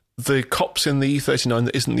Eleanor, the cops in the E39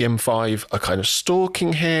 that isn't the M5 are kind of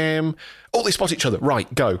stalking him. Oh, they spot each other.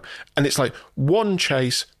 Right, go. And it's like one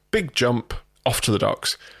chase, big jump, off to the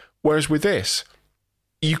docks. Whereas with this,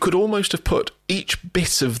 you could almost have put each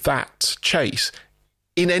bit of that chase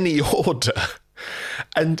in any order.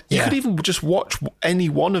 And you could even just watch any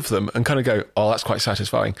one of them and kind of go, oh, that's quite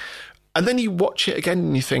satisfying. And then you watch it again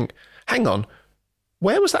and you think, hang on,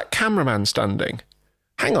 where was that cameraman standing?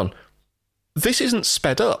 hang on, this isn't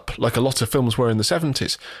sped up like a lot of films were in the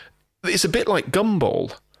 70s. It's a bit like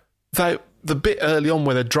Gumball. The bit early on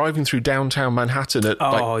where they're driving through downtown Manhattan at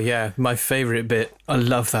yeah, my favourite bit. I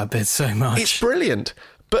love that bit so much. It's brilliant.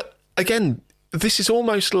 But again, this is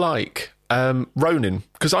almost like Ronin,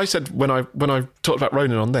 because I said when I talked about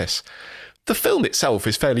Ronin on this, the film itself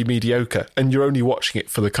is fairly mediocre and you're only watching it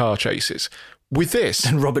for the car chases. With this...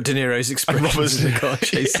 And Robert De Niro's expressions in the car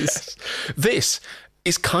chases. Yes. This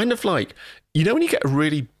is kind of like, you know when you get a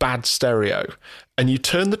really bad stereo and you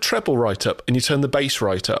turn the treble right up and you turn the bass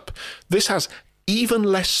right up? This has even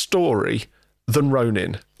less story than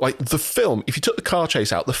Ronin. Like, the film, if you took the car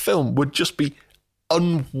chase out, the film would just be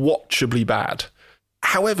unwatchably bad.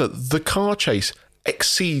 However, the car chase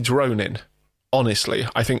exceeds Ronin, honestly,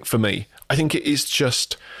 I think, for me. I think it is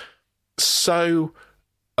just so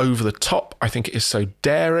over the top. I think it is so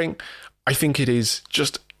daring. I think it is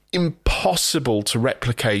just impossible to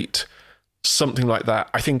replicate something like that.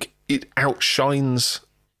 I think it outshines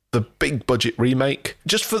the big budget remake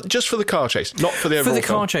just for the car chase, not for the overall film. For the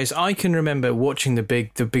car chase, I can remember watching the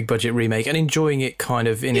big budget remake and enjoying it kind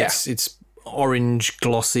of in its orange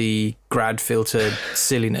glossy grad filter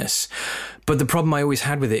silliness. But the problem I always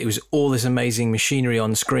had with it was all this amazing machinery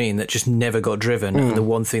on screen that just never got driven. And the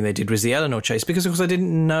one thing they did was the Eleanor chase, because of course I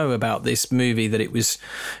didn't know about this movie that it was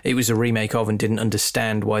a remake of, and didn't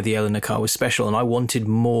understand why the Eleanor car was special. And I wanted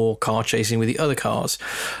more car chasing with the other cars.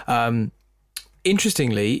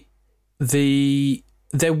 Interestingly,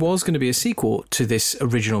 there was going to be a sequel to this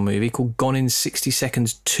original movie called Gone in 60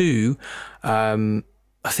 Seconds 2.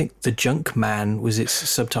 I think The Junk Man was its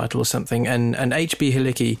subtitle or something. And H.B.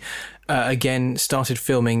 Halicki again started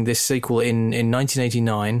filming this sequel in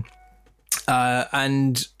 1989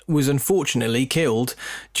 and was unfortunately killed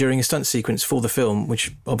during a stunt sequence for the film,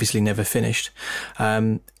 which obviously never finished.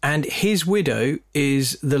 And his widow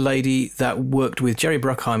is the lady that worked with Jerry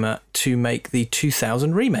Bruckheimer to make the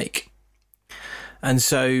 2000 remake. And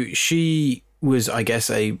so she was, I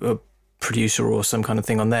guess, a producer or some kind of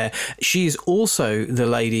thing on there. She's also the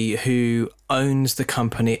lady who owns the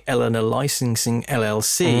company Eleanor Licensing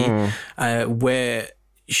LLC, where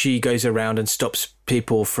she goes around and stops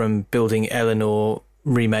people from building Eleanor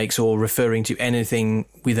remakes or referring to anything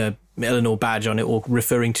with a Eleanor badge on it, or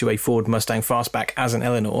referring to a Ford Mustang Fastback as an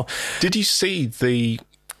Eleanor. Did you see the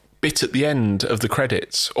bit at the end of the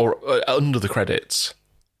credits, or under the credits?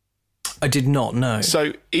 I did not know.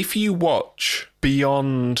 So if you watch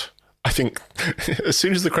beyond, I think, as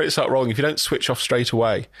soon as the credits start rolling, if you don't switch off straight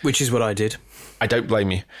away... Which is what I did. I don't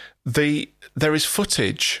blame you. There is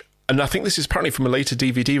footage, and I think this is apparently from a later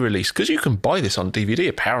DVD release, because you can buy this on DVD,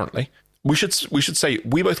 apparently. We should say,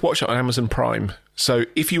 we both watch it on Amazon Prime. So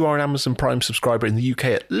if you are an Amazon Prime subscriber in the UK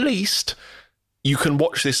at least, you can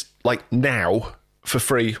watch this, like, now for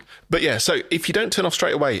free. But yeah, so if you don't turn off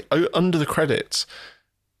straight away, under the credits,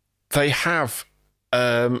 they have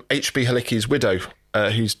H.B. Halicki's widow,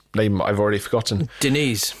 whose name I've already forgotten.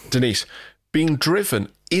 Denise, being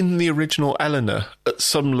driven in the original Eleanor at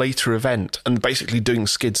some later event and basically doing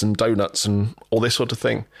skids and donuts and all this sort of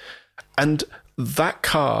thing. And that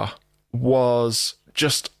car was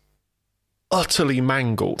just utterly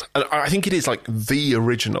mangled. And I think it is like the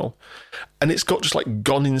original. And it's got just like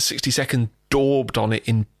Gone in 60 Seconds daubed on it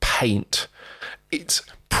in paint. It's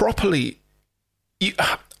properly...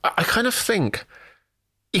 I kind of think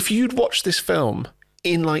if you'd watched this film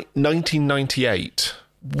in like 1998,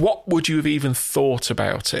 what would you have even thought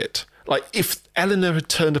about it? Like, if Eleanor had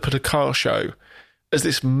turned up at a car show as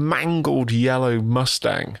this mangled yellow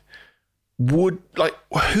Mustang,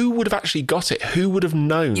 who would have actually got it? Who would have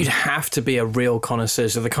known? You'd have to be a real connoisseur.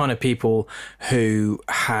 So the kind of people who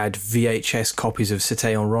had VHS copies of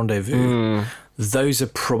C'était en Rendezvous, those are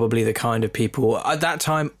probably the kind of people. At that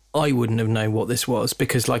time, I wouldn't have known what this was,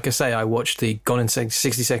 because, like I say, I watched the Gone in 60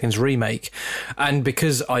 Seconds remake, and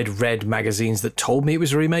because I'd read magazines that told me it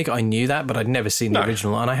was a remake, I knew that, but I'd never seen the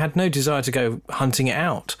original, and I had no desire to go hunting it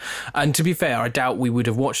out. And to be fair, I doubt we would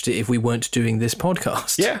have watched it if we weren't doing this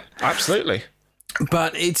podcast. Yeah, absolutely.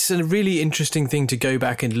 But it's a really interesting thing to go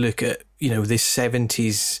back and look at, this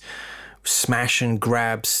 70s smash and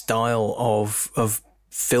grab style of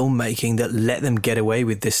filmmaking that let them get away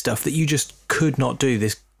with this stuff that you just could not do.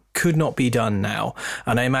 This could not be done now.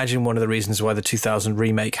 And I imagine one of the reasons why the 2000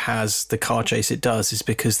 remake has the car chase it does is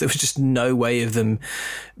because there was just no way of them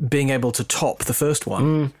being able to top the first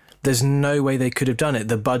one. There's no way they could have done it.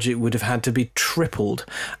 The budget would have had to be tripled.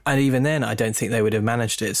 And even then, I don't think they would have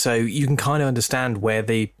managed it. So you can kind of understand where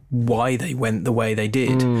the why they went the way they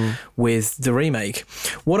did with the remake.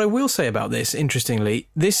 What I will say about this, interestingly,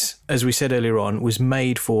 this, as we said earlier on, was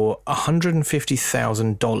made for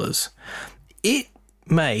 $150,000. It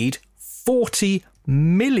made $40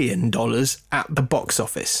 million at the box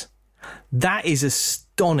office. That is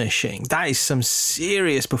astonishing. That is some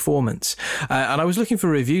serious performance. And I was looking for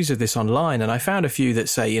reviews of this online, and I found a few that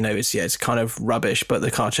say, it's kind of rubbish, but the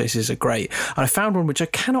car chases are great. And I found one which I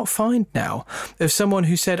cannot find now, of someone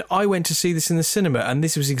who said, I went to see this in the cinema, and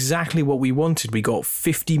this was exactly what we wanted. We got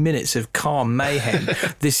 50 minutes of car mayhem.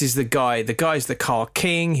 This is the guy's the car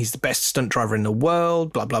king. He's the best stunt driver in the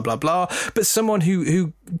world, blah, blah, blah, blah. But someone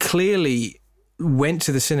who clearly went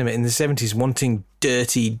to the cinema in the 70s wanting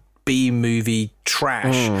dirty B-movie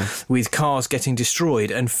trash with cars getting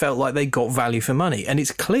destroyed and felt like they got value for money. And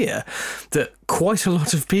it's clear that quite a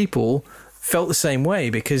lot of people felt the same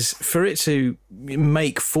way, because for it to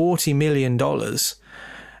make $40 million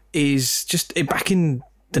is just, back in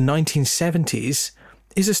the 1970s,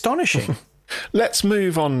 is astonishing. Let's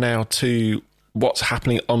move on now to what's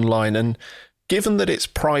happening online. And given that it's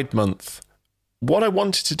Pride Month, what I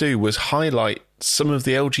wanted to do was highlight some of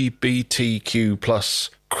the LGBTQ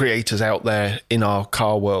plus creators out there in our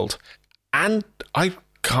car world. And I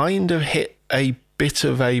kind of hit a bit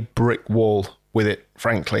of a brick wall with it,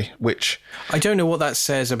 frankly, which... I don't know what that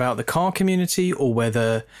says about the car community, or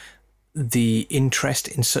whether the interest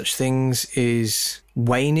in such things is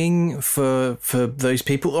waning for those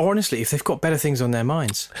people, or honestly, if they've got better things on their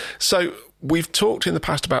minds. So we've talked in the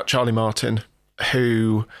past about Charlie Martin,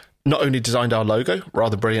 who not only designed our logo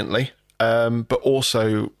rather brilliantly, but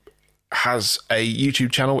also has a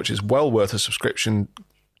YouTube channel which is well worth a subscription,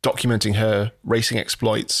 documenting her racing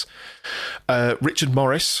exploits. Richard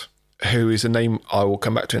Morris, who is a name I will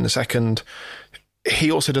come back to in a second,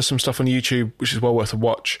 he also does some stuff on YouTube which is well worth a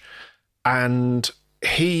watch. And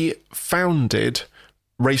he founded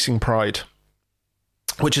Racing Pride,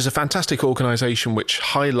 which is a fantastic organisation which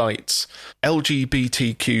highlights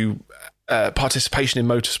LGBTQ participation in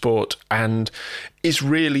motorsport and is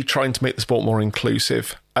really trying to make the sport more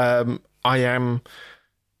inclusive. I am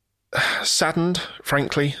saddened,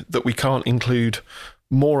 frankly, that we can't include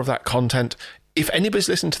more of that content. If anybody's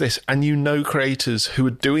listening to this and you know creators who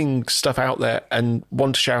are doing stuff out there and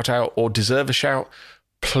want to shout out or deserve a shout,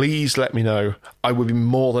 please let me know. I would be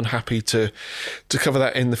more than happy to cover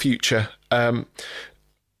that in the future.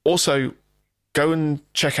 Also, go and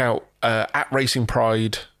check out at Racing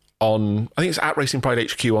Pride on, I think it's at Racing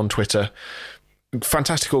Pride HQ on Twitter.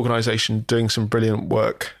 Fantastic organisation doing some brilliant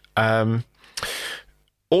work.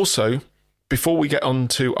 Also, before we get on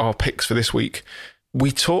to our picks for this week,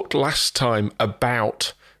 we talked last time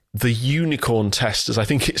about the unicorn test, as I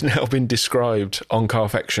think it's now been described on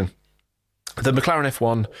Carfection. The McLaren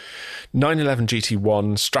F1, 911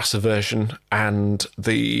 GT1, Strasser version, and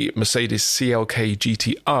the Mercedes CLK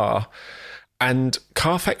GTR. And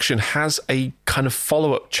Carfection has a kind of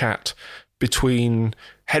follow-up chat between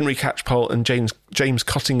Henry Catchpole and James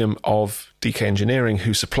Cottingham of DK Engineering,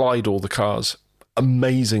 who supplied all the cars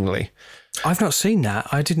amazingly. I've not seen that.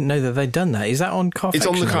 I didn't know that they'd done that. Is that on Carfection? It's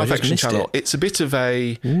on the Carfection channel. It's a bit of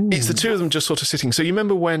a... Ooh. It's the two of them just sort of sitting. So you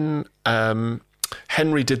remember when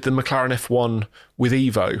Henry did the McLaren F1 with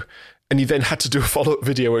Evo, and he then had to do a follow-up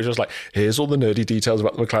video where he was just like, here's all the nerdy details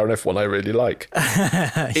about the McLaren F1 I really like.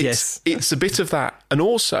 Yes. It's a bit of that. And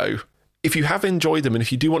also, if you have enjoyed them and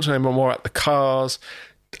if you do want to know more about the cars,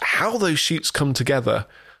 how those shoots come together,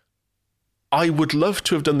 I would love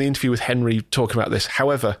to have done the interview with Henry talking about this.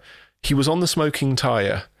 However, he was on the Smoking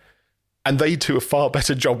Tyre, and they do a far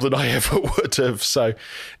better job than I ever would have. So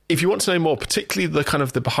if you want to know more, particularly the kind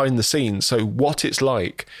of the behind the scenes, so what it's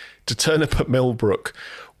like to turn up at Millbrook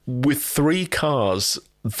with three cars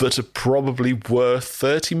that are probably worth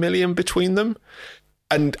 30 million between them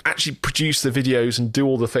and actually produce the videos and do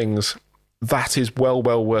all the things, that is well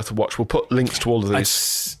worth a watch. We'll put links to all of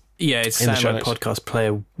these. It's sat on my podcast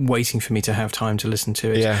player waiting for me to have time to listen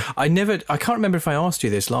to it. Yeah. I can't remember if I asked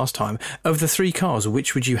you this last time. Of the three cars,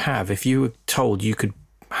 which would you have? If you were told you could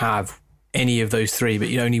have any of those three, but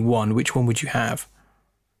you only one, which one would you have?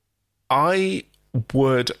 I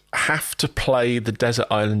would have to play the Desert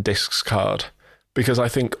Island Discs card, because I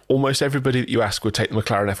think almost everybody that you ask would take the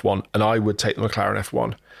McLaren F1, and I would take the McLaren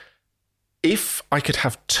F1. If I could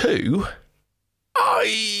have two,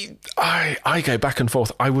 I go back and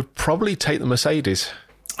forth. I would probably take the Mercedes.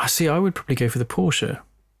 I see. I would probably go for the Porsche.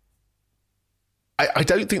 I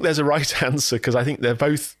don't think there's a right answer, because I think they're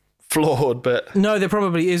both flawed, but... No, there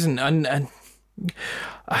probably isn't. And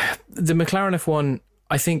the McLaren F1,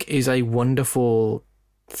 I think, is a wonderful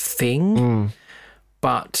thing,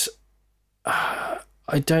 but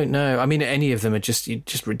I don't know. I mean, any of them are just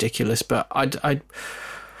ridiculous. But I'm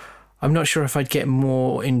not sure if I'd get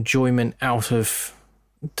more enjoyment out of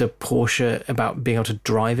the Porsche about being able to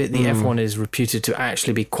drive it. The F1 is reputed to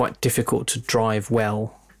actually be quite difficult to drive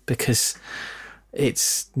well because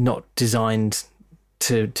it's not designed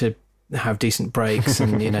to have decent brakes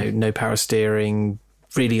and no power steering,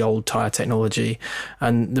 really old tyre technology,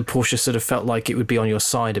 and the Porsche sort of felt like it would be on your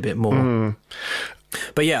side a bit more.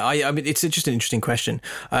 But yeah, I mean, it's just an interesting question.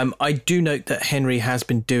 I do note that Henry has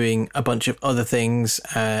been doing a bunch of other things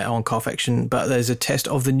on Carfaction, but there's a test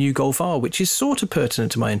of the new Golf R, which is sort of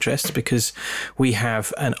pertinent to my interests because we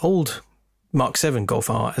have an old Mark 7 Golf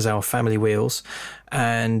R as our family wheels,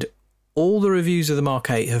 and all the reviews of the Mark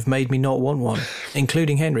 8 have made me not want one,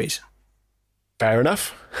 including Henry's. Fair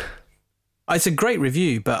enough. It's a great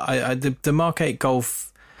review, but the Mark 8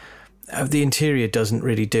 Golf, the interior doesn't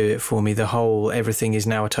really do it for me. The whole everything is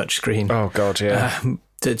now a touchscreen. Oh God, yeah.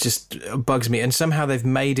 That just bugs me. And somehow they've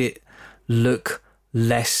made it look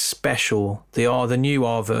less special. The new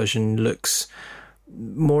R version looks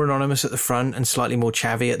more anonymous at the front and slightly more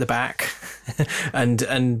chavvy at the back.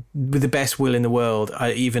 and with the best will in the world,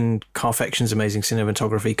 even Carfaction's amazing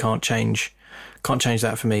cinematography can't change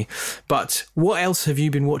that for me. But what else have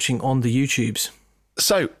you been watching on the YouTubes?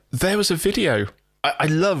 So there was a video. I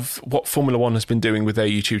love what Formula One has been doing with their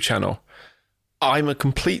YouTube channel. I'm a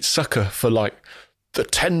complete sucker for like the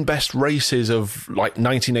 10 best races of like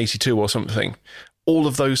 1982 or something. All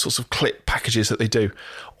of those sorts of clip packages that they do.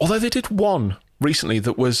 Although they did one recently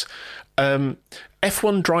that was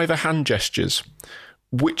F1 driver hand gestures,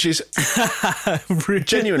 which is Really?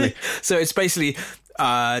 genuinely. So it's basically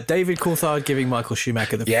David Coulthard giving Michael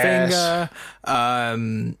Schumacher the Yes.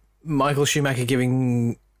 finger. Michael Schumacher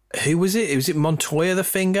giving... Who was it? Was it Montoya the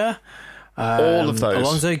finger? All of those.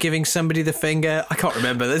 Alonso giving somebody the finger. I can't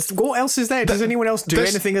remember. What else is there? Does anyone else do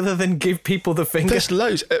anything other than give people the finger? There's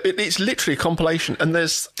loads. It's literally a compilation, and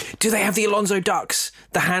there's... Do they have the Alonso ducks?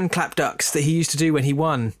 The hand clap ducks that he used to do when he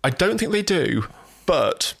won? I don't think they do,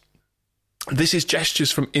 but this is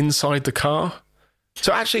gestures from inside the car.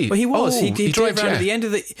 So actually... Well, he was. He drove did, around yeah. at the end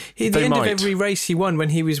of of every race he won when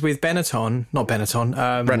he was with Benetton. Not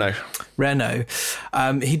Benetton. Renault.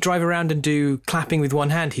 He'd drive around and do clapping with one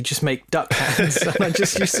hand. He'd just make duck hands. And I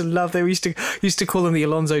just used to love. They used to call them the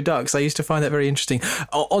Alonso ducks. I used to find that very interesting.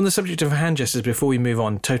 On the subject of hand gestures, before we move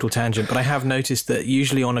on, total tangent, but I have noticed that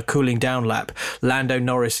usually on a cooling down lap, Lando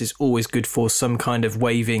Norris is always good for some kind of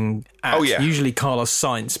waving at. Oh, yeah. Usually Carlos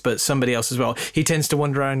Sainz, but somebody else as well. He tends to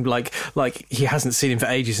wander around like he hasn't seen him for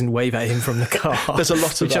ages and wave at him from the car. There's a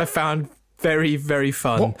lot of which that. I found very, very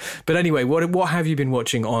fun. But anyway, what have you been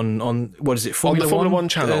watching on what is it? On the Formula One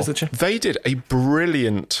channel, they did a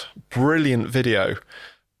brilliant video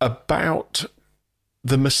about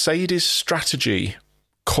the Mercedes strategy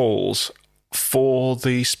calls for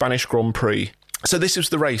the Spanish Grand Prix. So this was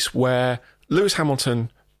the race where Lewis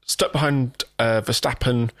Hamilton stuck behind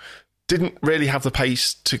Verstappen, didn't really have the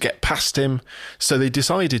pace to get past him, so they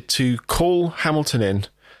decided to call Hamilton in,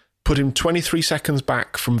 put him 23 seconds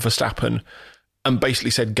back from Verstappen, and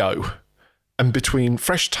basically said go. And between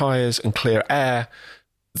fresh tyres and clear air,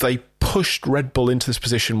 they pushed Red Bull into this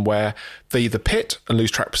position where they either pit and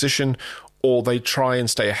lose track position, or they try and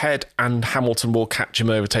stay ahead and Hamilton will catch him,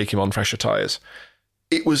 overtake him on fresher tyres.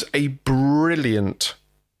 It was a brilliant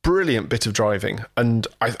bit of driving, and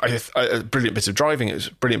a brilliant bit of driving. It was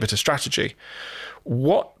a brilliant bit of strategy.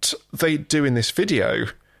 What they do in this video,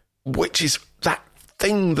 which is that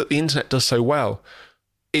thing that the internet does so well,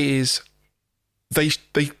 is they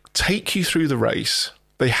take you through the race.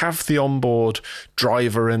 They have the onboard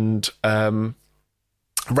driver and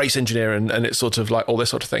race engineer, and it's sort of like all this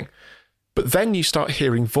sort of thing. But then you start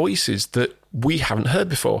hearing voices that we haven't heard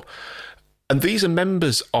before. And these are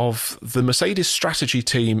members of the Mercedes strategy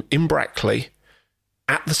team in Brackley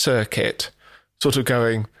at the circuit, sort of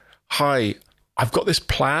going, hi, I've got this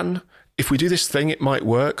plan. If we do this thing, it might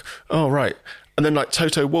work. Oh, right. And then like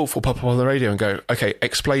Toto Wolff will pop up on the radio and go, okay,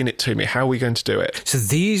 explain it to me. How are we going to do it? So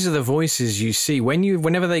these are the voices you see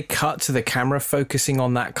whenever they cut to the camera focusing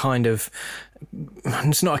on that kind of,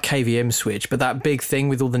 it's not a KVM switch, but that big thing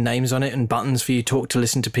with all the names on it and buttons for you to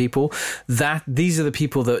listen to people, these are the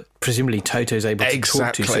people that presumably Toto's able to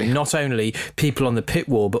talk to. So not only people on the pit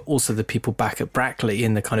wall, but also the people back at Brackley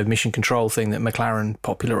in the kind of mission control thing that McLaren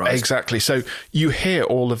popularised. Exactly. So you hear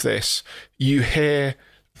all of this. You hear...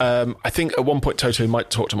 I think at one point Toto might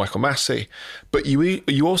talk to Michael Massey, but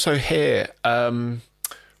you also hear Ron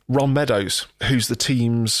Meadows, who's the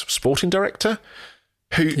team's sporting director,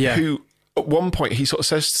 who at one point he sort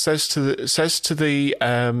of says to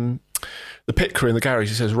the pit crew in the garage,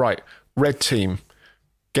 he says, right, red team,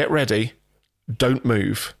 get ready, don't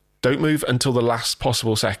move. Don't move until the last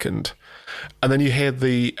possible second. And then you hear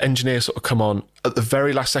the engineer sort of come on at the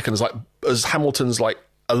very last second, as Hamilton's like,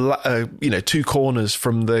 2 corners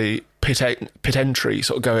from the pit entry,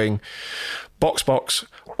 sort of going box,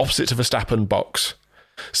 opposite to Verstappen, box.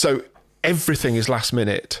 So everything is last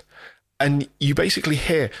minute. And you basically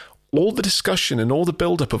hear all the discussion and all the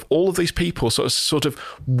build-up of all of these people sort of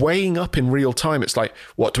weighing up in real time. It's like,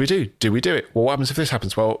 what do we do? Do we do it? Well, what happens if this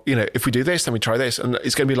happens? Well, if we do this, then we try this, and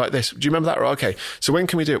it's going to be like this. Do you remember that? Okay, so when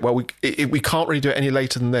can we do it? Well, we can't really do it any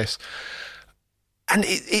later than this. And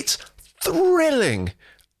it's thrilling.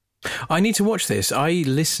 I need to watch this. I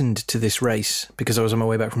listened to this race because I was on my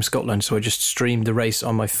way back from Scotland, so I just streamed the race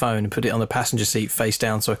on my phone and put it on the passenger seat face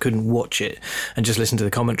down so I couldn't watch it and just listen to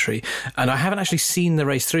the commentary. And I haven't actually seen the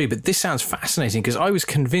race through, but this sounds fascinating because I was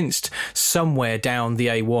convinced somewhere down the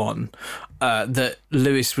A1 that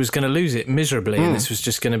Lewis was going to lose it miserably and this was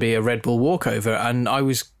just going to be a Red Bull walkover, and I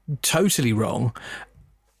was totally wrong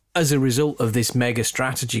as a result of this mega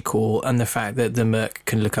strategy call and the fact that the Merc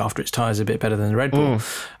can look after its tyres a bit better than the Red Bull.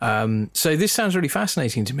 So this sounds really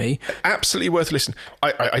fascinating to me. Absolutely worth listening.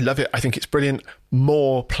 I love it. I think it's brilliant.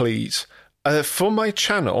 More, please. For my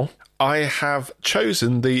channel, I have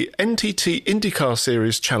chosen the NTT IndyCar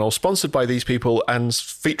Series channel, sponsored by these people and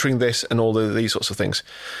featuring this and all these sorts of things.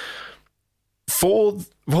 For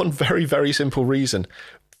one very, very simple reason.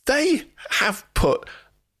 They have put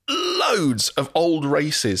loads of old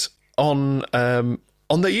races on their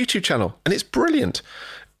YouTube channel, and it's brilliant.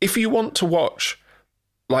 If you want to watch,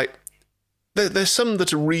 like, there's some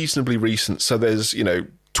that are reasonably recent, so there's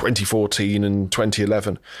 2014 and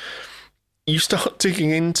 2011. You start digging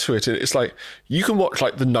into it, and it's like you can watch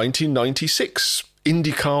like the 1996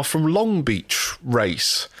 IndyCar from Long Beach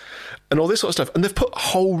race and all this sort of stuff, and they've put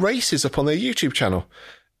whole races up on their YouTube channel.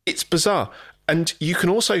 It's bizarre. And you can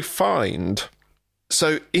also find,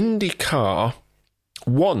 so IndyCar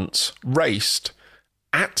once raced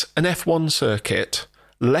at an F1 circuit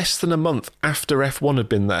less than a month after F1 had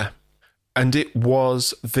been there. And it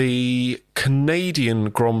was the Canadian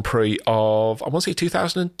Grand Prix of, I want to say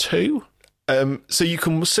 2002. So you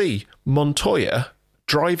can see Montoya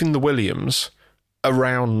driving the Williams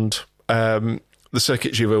around the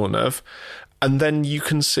Circuit Gilles Villeneuve, and then you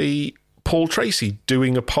can see Paul Tracy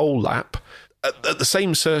doing a pole lap at the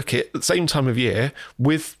same circuit at the same time of year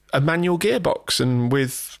with a manual gearbox and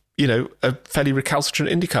with, a fairly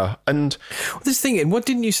recalcitrant IndyCar. And this thing, and what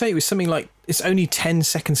didn't you say? It was something like it's only 10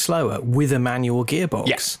 seconds slower with a manual gearbox.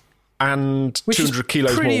 Yes. And which 200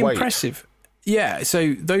 kilos more weight. Pretty impressive. Yeah,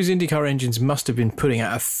 so those IndyCar engines must have been putting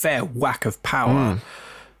out a fair whack of power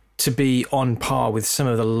to be on par with some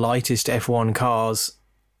of the lightest F1 cars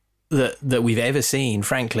that we've ever seen,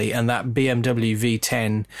 frankly. And that BMW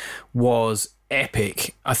V10 was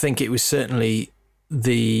epic. I think it was certainly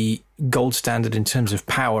the gold standard in terms of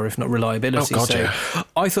power, if not reliability. Oh, God, so yeah.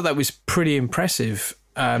 I thought that was pretty impressive.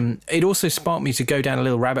 It also sparked me to go down a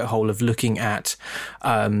little rabbit hole of looking at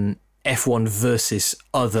F1 versus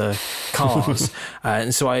other cars.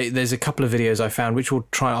 And so there's a couple of videos I found, which I'll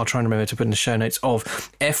try and remember to put in the show notes, of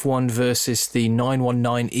F1 versus the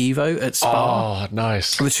 919 Evo at Spa. Oh,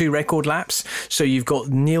 nice. The 2 record laps. So you've got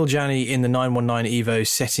Neil Janney in the 919 Evo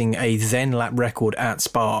setting a then lap record at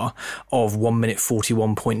Spa of 1 minute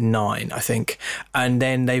 41.9, I think. And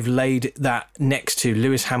then they've laid that next to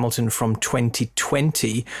Lewis Hamilton from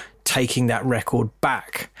 2020 taking that record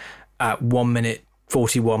back at 1 minute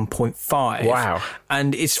 41.5. Wow.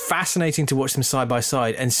 And it's fascinating to watch them side by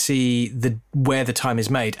side and see where the time is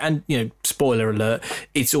made. And, spoiler alert,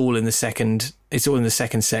 it's all in the second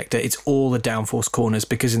sector. It's all the downforce corners,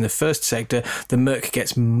 because in the first sector, the Merc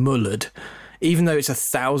gets mullered. Even though it's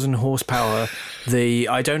 1,000 horsepower,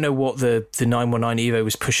 I don't know what the 919 Evo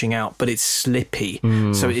was pushing out, but it's slippy.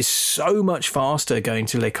 So it's so much faster going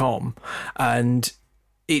to Les Combes. And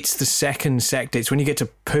it's the second sector. It's when you get to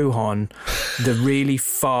Pouhon, the really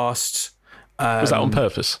fast... was that on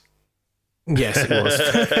purpose? Yes,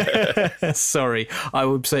 it was. Sorry, I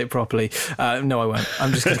would say it properly. No, I won't.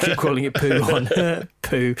 I'm just going to keep calling it Pouhon.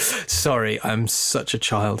 Poo. Sorry, I'm such a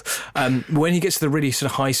child. When he gets to the really sort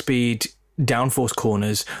of high-speed downforce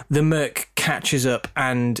corners, the Merc catches up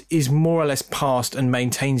and is more or less past and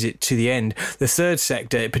maintains it to the end. The third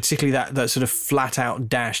sector, particularly that sort of flat out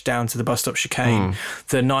dash down to the bus stop chicane,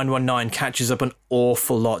 the 919 catches up an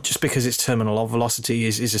awful lot just because its terminal velocity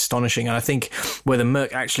is astonishing. And I think where the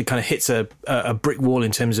Merc actually kind of hits a brick wall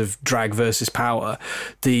in terms of drag versus power,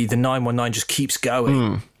 the 919 just keeps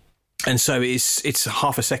going. And so it's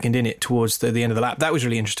half a second in it towards the end of the lap. That was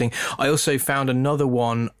really interesting. I also found another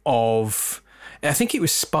one of I think it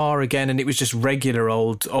was Spa again, and it was just regular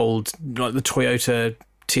old like the Toyota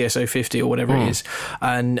TS050 or whatever it is,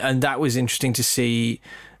 and that was interesting to see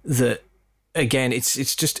that. Again,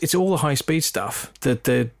 it's all the high speed stuff.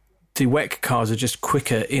 The WEC cars are just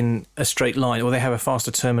quicker in a straight line, or they have a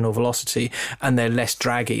faster terminal velocity, and they're less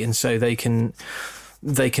draggy, and so they can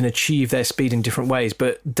achieve their speed in different ways.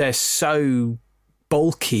 But they're so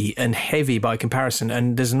bulky and heavy by comparison,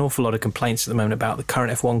 and there's an awful lot of complaints at the moment about the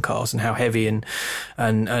current F1 cars and how heavy and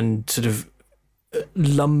sort of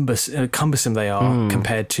cumbersome they are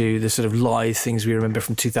compared to the sort of lithe things we remember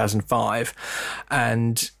from 2005.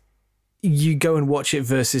 And you go and watch it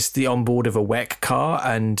versus the onboard of a WEC car,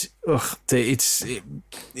 and it's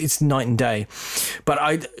night and day. But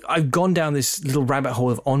I've gone down this little rabbit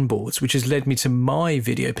hole of onboards, which has led me to my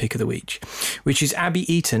video pick of the week, which is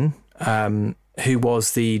Abby Eaton, who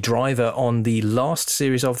was the driver on the last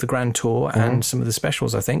series of the Grand Tour and some of the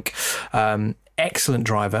specials, I think. Excellent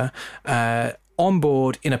driver.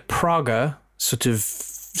 Onboard in a Praga sort of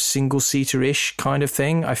single-seater-ish kind of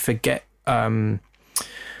thing. I forget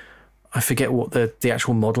what the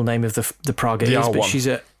actual model name of the Praga is, R1. but she's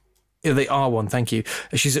the R1, thank you.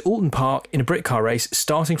 She's at Alton Park in a Brit car race,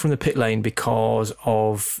 starting from the pit lane because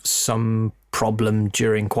of some problem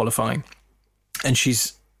during qualifying. And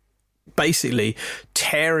she's basically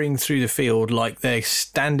tearing through the field like they're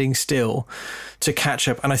standing still to catch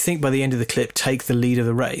up, and I think by the end of the clip take the lead of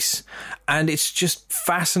the race. And it's just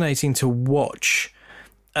fascinating to watch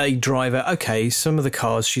a driver. Okay, some of the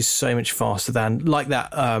cars she's so much faster than, like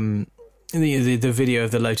that the video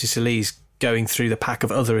of the Lotus Elise going through the pack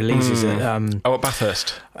of other Elises at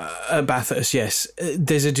Bathurst. At Bathurst, yes.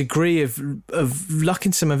 There's a degree of luck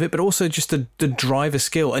in some of it, but also just the driver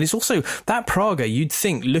skill. And it's also that Praga, you'd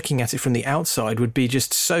think looking at it from the outside would be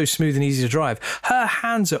just so smooth and easy to drive. Her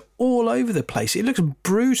hands are all over the place. It looks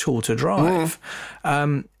brutal to drive.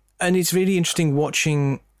 And it's really interesting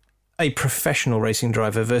watching a professional racing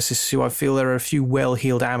driver versus who I feel there are a few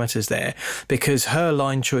well-heeled amateurs there, because her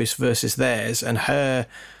line choice versus theirs and her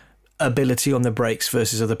ability on the brakes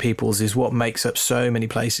versus other people's is what makes up so many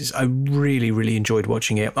places. I really, really enjoyed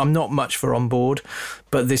watching it. I'm not much for onboard,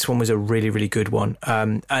 but this one was a really, really good one.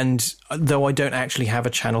 And though I don't actually have a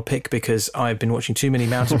channel pick because I've been watching too many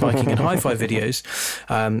mountain biking and hi-fi videos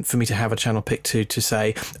for me to have a channel pick to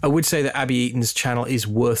say, I would say that Abby Eaton's channel is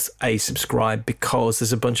worth a subscribe because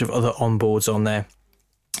there's a bunch of other onboards on there,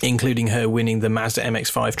 including her winning the Mazda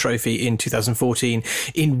MX-5 trophy in 2014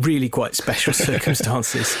 in really quite special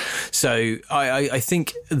circumstances. So I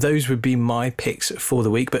think those would be my picks for the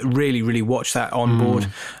week, but really, really watch that onboard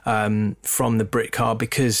from the Brit car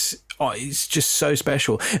because it's just so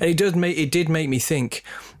special. And it did make me think,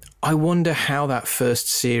 I wonder how that first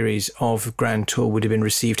series of Grand Tour would have been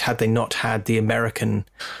received had they not had the American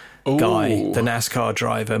guy, the NASCAR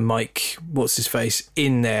driver, Mike, what's his face,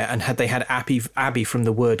 in there, and had they had Abby from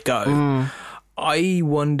the word go. I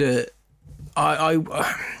wonder,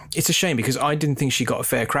 it's a shame because I didn't think she got a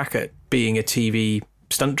fair crack at being a TV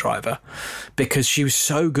stunt driver because she was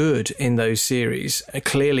so good in those series,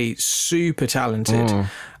 clearly super talented.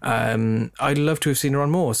 I'd love to have seen her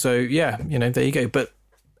on more. So yeah, there you go. But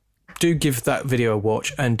do give that video a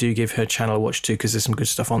watch and do give her channel a watch too, because there's some good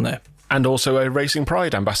stuff on there. And also a Racing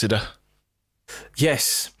Pride ambassador.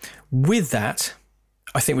 Yes. With that,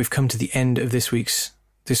 I think we've come to the end of this week's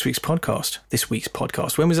podcast.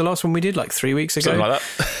 When was the last one we did? Like 3 weeks ago? Something like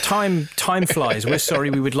that. Time flies. We're sorry.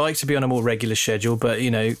 We would like to be on a more regular schedule, but,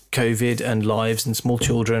 COVID and lives and small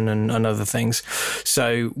children and other things.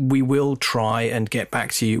 So we will try and get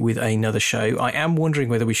back to you with another show. I am wondering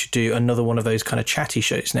whether we should do another one of those kind of chatty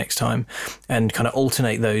shows next time and kind of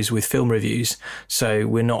alternate those with film reviews. So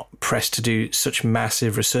we're not pressed to do such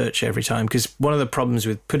massive research every time, because one of the problems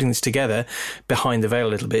with putting this together behind the veil a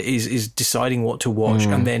little bit is deciding what to watch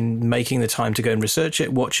and then making the time to go and research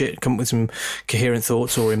it, watch it, come up with some coherent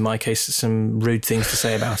thoughts, or in my case, some rude things to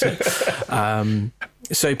say about it.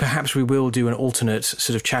 So perhaps we will do an alternate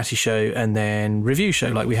sort of chatty show and then review show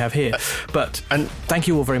like we have here. And thank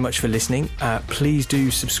you all very much for listening. Please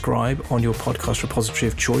do subscribe on your podcast repository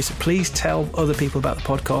of choice. Please tell other people about the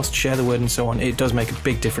podcast, share the word and so on. It does make a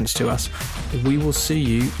big difference to us. We will see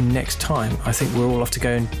you next time. I think we're all off to go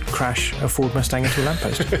and crash a Ford Mustang into a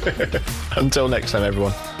lamppost. Until next time,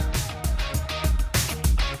 everyone.